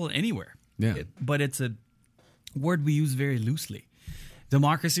possible anywhere. Yeah. But it's a word we use very loosely.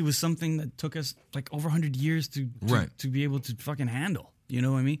 Democracy was something that took us like over 100 years to be able to fucking handle. You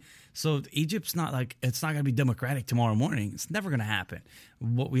know what I mean? So Egypt's not like, it's not going to be democratic tomorrow morning. It's never going to happen.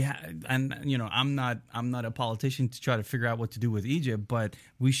 What we and I'm not a politician to try to figure out what to do with Egypt, but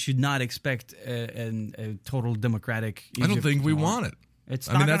we should not expect a total democratic Egypt. I don't think we want it. It's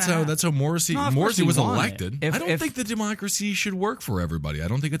that's how Morsi was elected. I don't think the democracy should work for everybody. I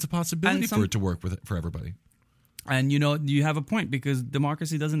don't think it's a possibility for it to work for everybody. And you have a point, because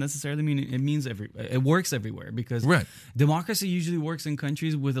democracy doesn't necessarily mean it works everywhere, because democracy usually works in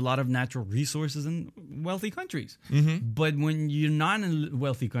countries with a lot of natural resources and wealthy countries. Mm-hmm. But when you're not in a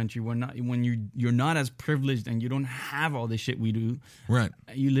wealthy country, when you're not as privileged and you don't have all the shit we do,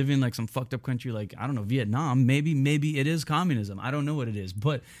 you live in like some fucked up country like, I don't know, Vietnam. Maybe it is communism. I don't know what it is,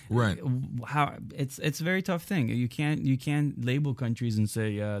 but how it's a very tough thing. You can't label countries and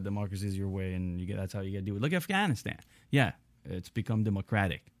say democracy is your way and that's how you got to do it. Look at Afghanistan. Yeah, it's become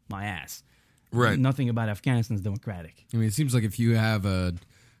democratic. My ass. Right. Nothing about Afghanistan is democratic. I mean, it seems like if you have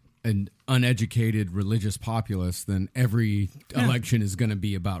an uneducated religious populace, then every election is going to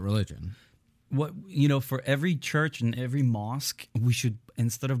be about religion. For every church and every mosque, we should,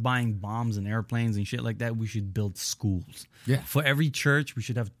 instead of buying bombs and airplanes and shit like that, we should build schools. Yeah. For every church, we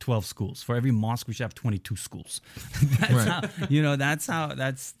should have 12 schools. For every mosque, we should have 22 schools. That's how,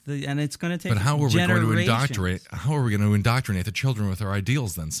 and it's going to take. But how are we going to indoctrinate? How are we going to indoctrinate the children with our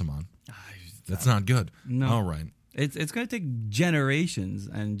ideals then, Simon? That's not good. No. All right. It's going to take generations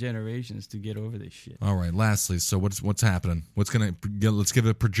and generations to get over this shit. All right. Lastly, so what's happening? Let's give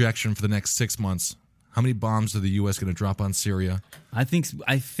a projection for the next 6 months. How many bombs are the U.S. going to drop on Syria? I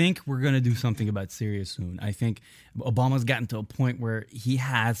think we're going to do something about Syria soon. I think Obama's gotten to a point where he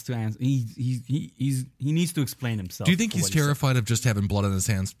has to answer. He needs to explain himself. Do you think he's terrified of just having blood on his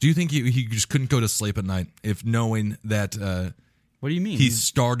hands? Do you think he just couldn't go to sleep at night if knowing that? What do you mean? He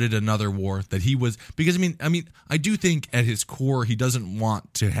started another war that he was, because I mean, I do think at his core he doesn't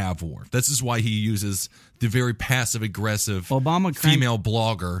want to have war. This is why he uses the very passive aggressive female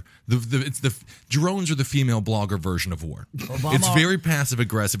blogger. It's the drones are the female blogger version of war. It's very passive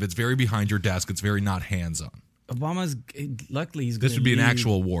aggressive. It's very behind your desk. It's very not hands on. Luckily he's. This would be an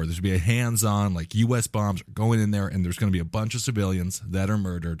actual war. This would be a hands-on, like U.S. bombs are going in there, and there's going to be a bunch of civilians that are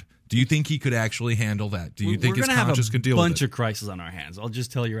murdered. Do you think he could actually handle that? Do you think his conscience could deal with it? We're going to have a bunch of crises on our hands. I'll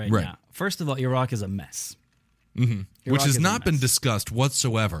just tell you right now. First of all, Iraq is a mess. Mm-hmm. Which has not been discussed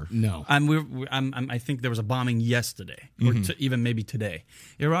whatsoever. No. I think there was a bombing yesterday, or even maybe today.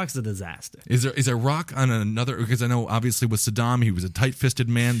 Iraq's a disaster. Is Iraq on another? Because I know obviously with Saddam, he was a tight-fisted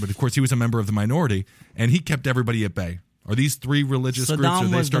man, but of course he was a member of the minority, and he kept everybody at bay. Are these three religious groups? Are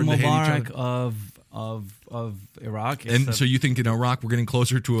they starting to hate each other? Saddam was the Mubarak of Iraq. And so you think in Iraq we're getting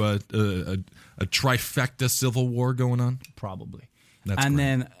closer to a trifecta civil war going on? Probably. That's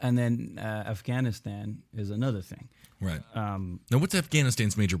great. Then Afghanistan is another thing. Right. Now, what's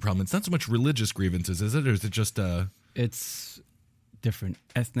Afghanistan's major problem? It's not so much religious grievances, is it? Or is it just... It's different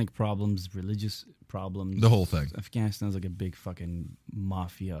ethnic problems, religious problems. The whole thing. Afghanistan's like a big fucking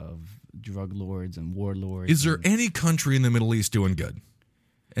mafia of drug lords and warlords. Is there any country in the Middle East doing good?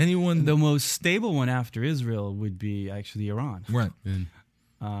 Anyone? The most stable one after Israel would be actually Iran. Right.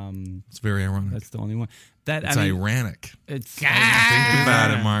 It's very ironic. That's the only one. It's ironic. It's think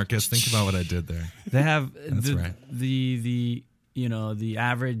about it, Marcus. Think about what I did there. They have right. The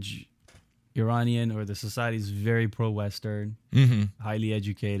average Iranian or the society is very pro-Western, highly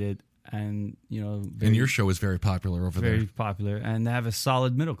educated, and and your show is very popular over there. Very popular, and they have a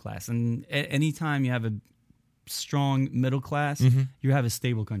solid middle class. And anytime you have a strong middle class, you have a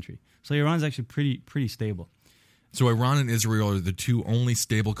stable country. So Iran's actually pretty stable. So Iran and Israel are the two only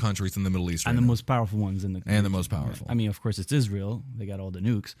stable countries in the Middle East, and the right now. most powerful ones in the And the most powerful. I mean, of course, it's Israel. They got all the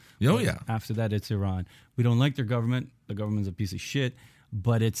nukes. Oh, But yeah. After that, it's Iran. We don't like their government. The government's a piece of shit,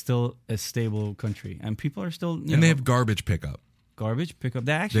 but it's still a stable country, and people are still And they have garbage pickup. garbage pickup.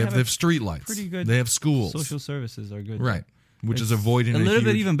 They actually They have street lights. pretty good. They have schools. Social services are good, Right. Which is It's avoiding a little bit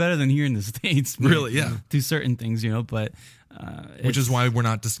huge- even better than here in the States. Really, yeah. Do certain things, but Which is it's- why we're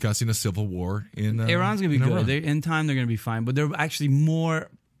not discussing a civil war in Iran's gonna be in good. Iran. In time, they're gonna be fine, but they're actually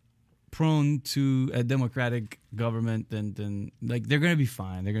more prone to a democratic government than like they're gonna be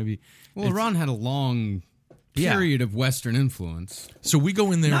fine. They're gonna be Well, it's Iran had a long period of Western influence. So we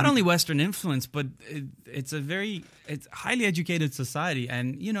go in there. not only Western influence, but it's highly educated society,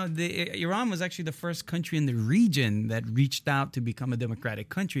 and Iran was actually the first country in the region that reached out to become a democratic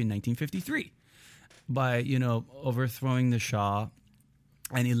country in 1953 by overthrowing the Shah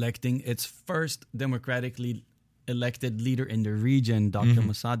and electing its first democratically elected leader in the region, Dr.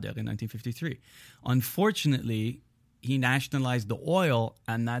 Mossadegh, in 1953. Unfortunately, he nationalized the oil,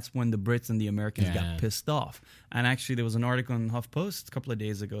 and that's when the Brits and the Americans got pissed off. And actually, there was an article in HuffPost a couple of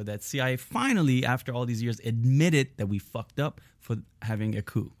days ago that CIA finally, after all these years, admitted that we fucked up for having a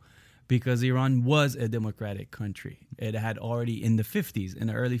coup. Because Iran was a democratic country. It had already in the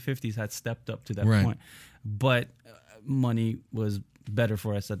early 50s, had stepped up to that Right. point. But money was better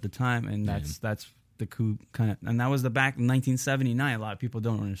for us at the time, and that's the coup and that was the back in 1979. A lot of people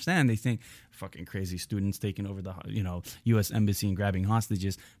don't understand. They think fucking crazy students taking over the U.S. embassy and grabbing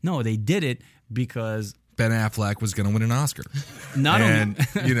hostages. No, they did it because Ben Affleck was going to win an Oscar. not and,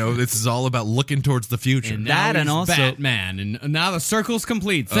 only this is all about looking towards the future. And That now and he's also- Batman, and now the circle's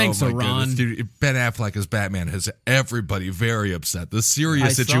complete. Thanks, Oh, my Iran. goodness, dude. Ben Affleck as Batman has everybody very upset. The Syria I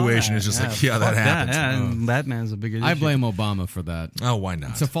saw situation that. is just Yeah, that fuck happens. Yeah, and Batman's a bigger issue. I blame Obama for that. Oh, why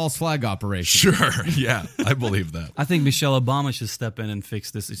not? It's a false flag operation. Sure. Yeah, I believe that. I think Michelle Obama should step in and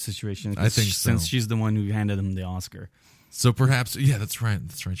fix this situation. I think so. Since she's the one who handed him the Oscar. So perhaps, yeah, that's right.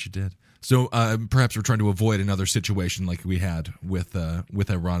 That's right. She did. So perhaps we're trying to avoid another situation like we had with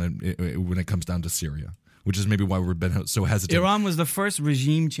Iran when it comes down to Syria, which is maybe why we've been so hesitant. Iran was the first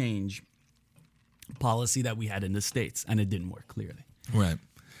regime change policy that we had in the States, and it didn't work clearly. Right.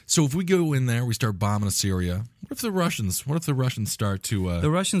 So if we go in there, we start bombing Syria. What if the Russians start to The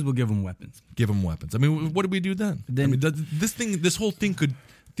Russians will give them weapons. give them weapons? I mean, what do we do then? Then- I mean, this whole thing could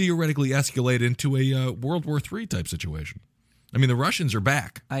theoretically escalate into a World War III type situation. I mean, the Russians are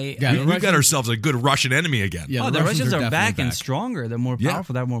back. the We've got Russians- ourselves a good Russian enemy again. Yeah, the Russians are definitely back and stronger. They're more Yeah.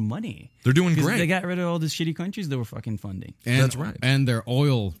 powerful. They have more money. They're doing 'Cause great. They got rid of all the shitty countries they were fucking funding. And, That's right. And their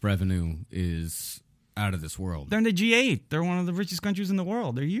oil revenue is out of this world. They're in the G8. They're one of the richest countries in the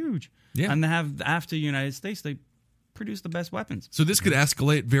world. They're huge. Yeah. And they have, after the United States, they produce the best weapons. So this could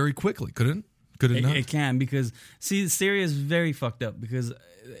escalate very quickly, couldn't it? Could it not? It can, because, see, Syria is very fucked up because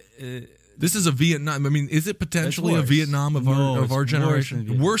This is a Vietnam. I mean, is it potentially a worse. Vietnam of No, our it's worse generation? than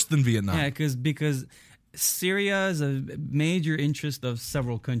Vietnam. Worse than Vietnam. yeah, because Syria is a major interest of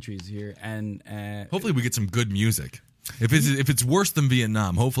several countries here, and Hopefully, we get some good music. If it's worse than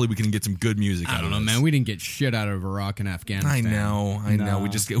Vietnam, hopefully we can get some good music. I out don't of know, this. man. We didn't get shit out of Iraq and Afghanistan. I know. No. We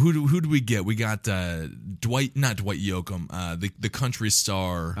just get who do we get? We got not Dwight Yoakam, the country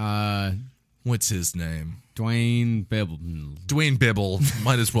star. What's his name? Dwayne Bibble. Dwayne Bibble.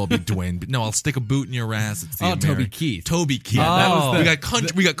 Might as well be Dwayne. No, I'll stick a boot in your ass. It's the Toby Keith. Toby Keith. Oh. That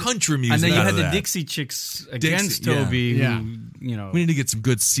was we got country music. and then you out had of the that. Dixie Chicks against yeah. Toby. Yeah. Who, We need to get some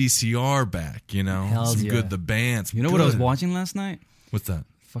good CCR back. Hells Some yeah. good the bands. You know what I was watching last night? What's that?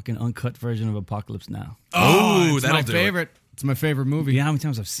 Fucking uncut version of Apocalypse Now. Oh, it's that'll my do it. favorite. It's my favorite movie. You know how many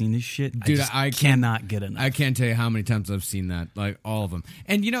times I've seen this shit? Dude, just I cannot get enough. I can't tell you how many times I've seen that, like all of them.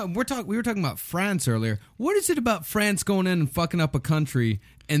 And we were talking about France earlier. What is it about France going in and fucking up a country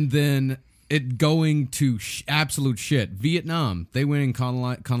and then it going to absolute shit? Vietnam, they went and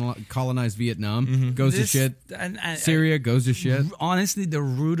colonized Vietnam, goes to This- shit. and Syria goes to shit. honestly, the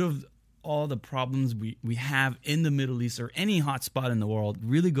root of all the problems we have in the Middle East or any hot spot in the world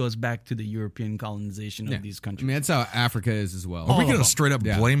really goes back to the European colonization of these I countries. mean, that's how Africa is as well. Are we of going to them. straight up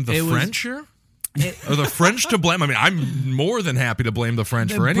Yeah. blame the It was- French here? Are the French to blame? I mean, I'm more than happy to blame the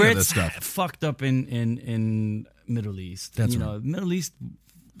French for any Brits of this stuff. fucked up in Middle East. That's Middle East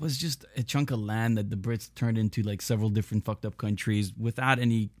was just a chunk of land that the Brits turned into like several different fucked up countries without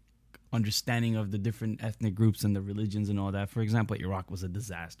any understanding of the different ethnic groups and the religions and all that. For example, Iraq was a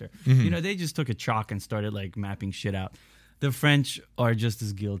disaster. Mm-hmm. They just took a chalk and started like mapping shit out. The French are just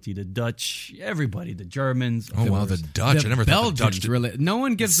as guilty. The Dutch, everybody, the Germans. Oh, wow, the Dutch. I never thought the Dutch did. Really. No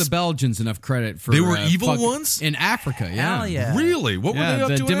one gives the Belgians enough credit for... They were evil ones? In Africa, yeah. Hell yeah. Really? What were they up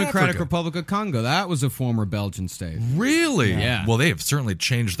the to in Democratic Africa? Republic of Congo. That was a former Belgian state. Really? Yeah. Well, they have certainly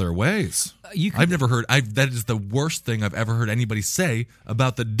changed their ways. I've never heard... that is the worst thing I've ever heard anybody say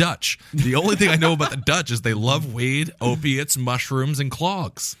about the Dutch. The only thing I know about the Dutch is they love weed, opiates, mushrooms, and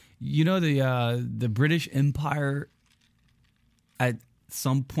clogs. You know, the British Empire... At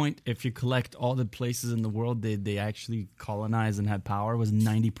some point, if you collect all the places in the world they actually colonized and had power, was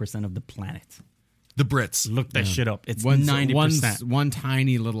 90% of the planet. The Brits. Look that shit up. It's One 90%. One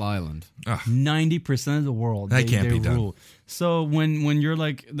tiny little island. 90% of the world. That can't be done. Rule. So when you're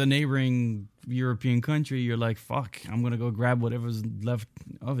like the neighboring European country, you're like, fuck, I'm going to go grab whatever's left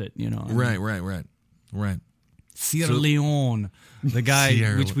of it, you know? Right. Sierra Leone, the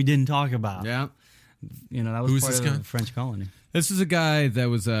guy which we didn't talk about. Yeah. You know, that was Who's part this of guy? the French colony. This is a guy that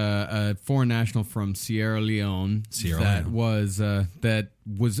was a foreign national from Sierra Leone that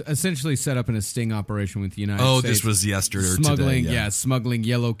was essentially set up in a sting operation with the United States. Oh, this was yesterday or smuggling, today. Yeah. smuggling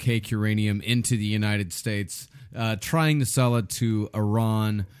yellow cake uranium into the United States, trying to sell it to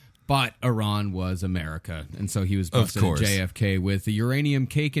Iran. But Iran was America, and so he was busted at JFK with the uranium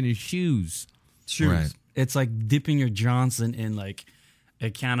cake in his shoes. Right. It's like dipping your Johnson in like a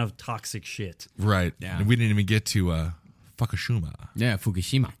can of toxic shit. Right. Yeah. And we didn't even get to Fukushima. Yeah,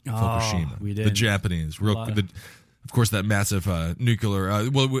 Fukushima. Fukushima. We did. The Japanese. Of course, that massive nuclear.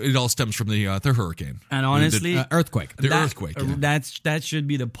 It all stems from the hurricane. And honestly, earthquake. The earthquake. Yeah. That should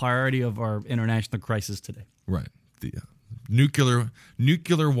be the priority of our international crisis today. Right. The nuclear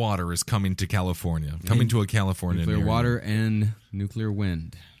water is coming to California. Coming to a California Nuclear near water you. and nuclear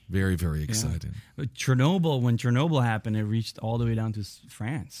wind. Very, very exciting. But when Chernobyl happened, it reached all the way down to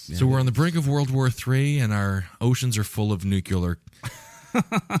France. So we're on the brink of World War III, and our oceans are full of nuclear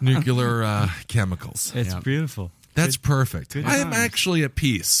chemicals. It's beautiful. That's perfect. good I am times. actually at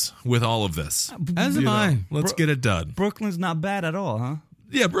peace with all of this. As am I. Let's get it done. Brooklyn's not bad at all, huh?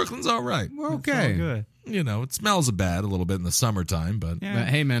 Yeah, Brooklyn's all right. We're It's all okay. good. You know, it smells bad a little bit in the summertime, but Yeah. But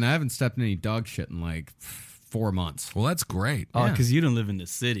hey, man, I haven't stepped in any dog shit in like 4 months. well, that's great. Oh, Yeah. because you don't live in the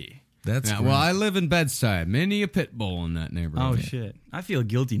city. That's Yeah, great. well, I live in Bed-Stuy. Many a pit bull in that neighborhood. Oh, shit. I feel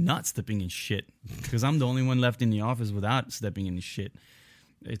guilty not stepping in shit because I'm the only one left in the office without stepping in shit.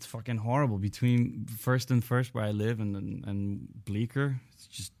 It's fucking horrible. Between First where I live and Bleecker,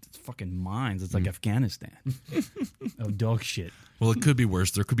 it's fucking mines. It's like Afghanistan of dog shit. Well, it could be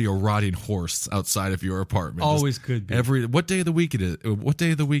worse. There could be a rotting horse outside of your apartment. Always could be. What day of the week What day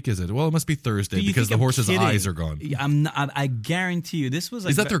of the week is it? Well, it must be Thursday Do you because think the I'm horse's kidding? eyes are gone. I guarantee you, this was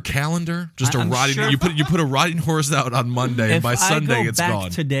like Is that their calendar? Just I'm a rotting. sure- You put a rotting horse out on Monday, and If by Sunday I go it's back gone.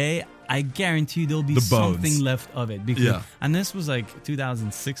 today, I guarantee you there'll be The bones. something left of it. Because, Yeah. And this was like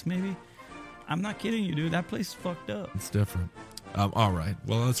 2006, maybe. I'm not kidding you, dude. That place is fucked up. It's different. All right.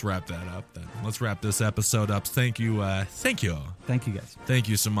 Well, let's wrap that up then. Let's wrap this episode up. Thank you. Thank you, guys. Thank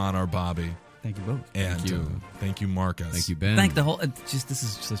you, Saman Bobby. Thank you both. And Thank you. Thank you, Marcus. Thank you, Ben. Thank the whole. This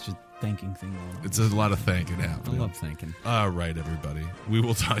is such a thanking thing going on. It's a lot of thanking I happening. love thinking. All right, everybody. We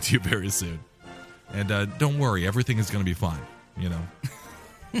will talk to you very soon. And don't worry, everything is going to be fine. You know,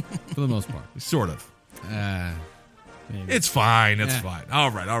 For the most part. sort of. Maybe. It's fine. It's Yeah. fine. All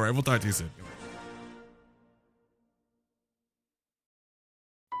right. We'll talk to you soon.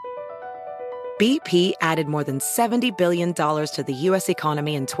 BP added more than $70 billion to the U.S.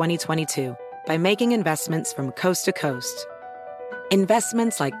 economy in 2022 by making investments from coast to coast.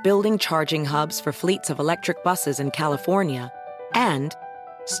 Investments like building charging hubs for fleets of electric buses in California and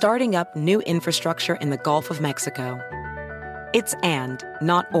starting up new infrastructure in the Gulf of Mexico. It's and,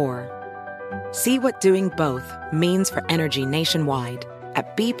 not or. See what doing both means for energy nationwide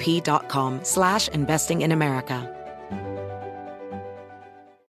at bp.com/investing in America.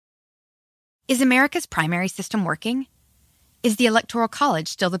 Is America's primary system working? Is the Electoral College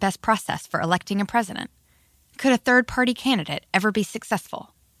still the best process for electing a president? Could a third-party candidate ever be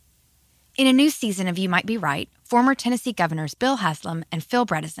successful? In a new season of You Might Be Right, former Tennessee governors Bill Haslam and Phil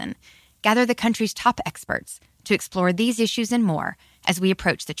Bredesen gather the country's top experts to explore these issues and more as we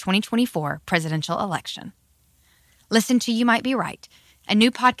approach the 2024 presidential election. Listen to You Might Be Right, a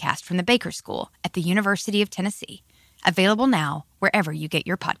new podcast from the Baker School at the University of Tennessee, available now wherever you get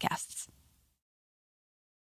your podcasts.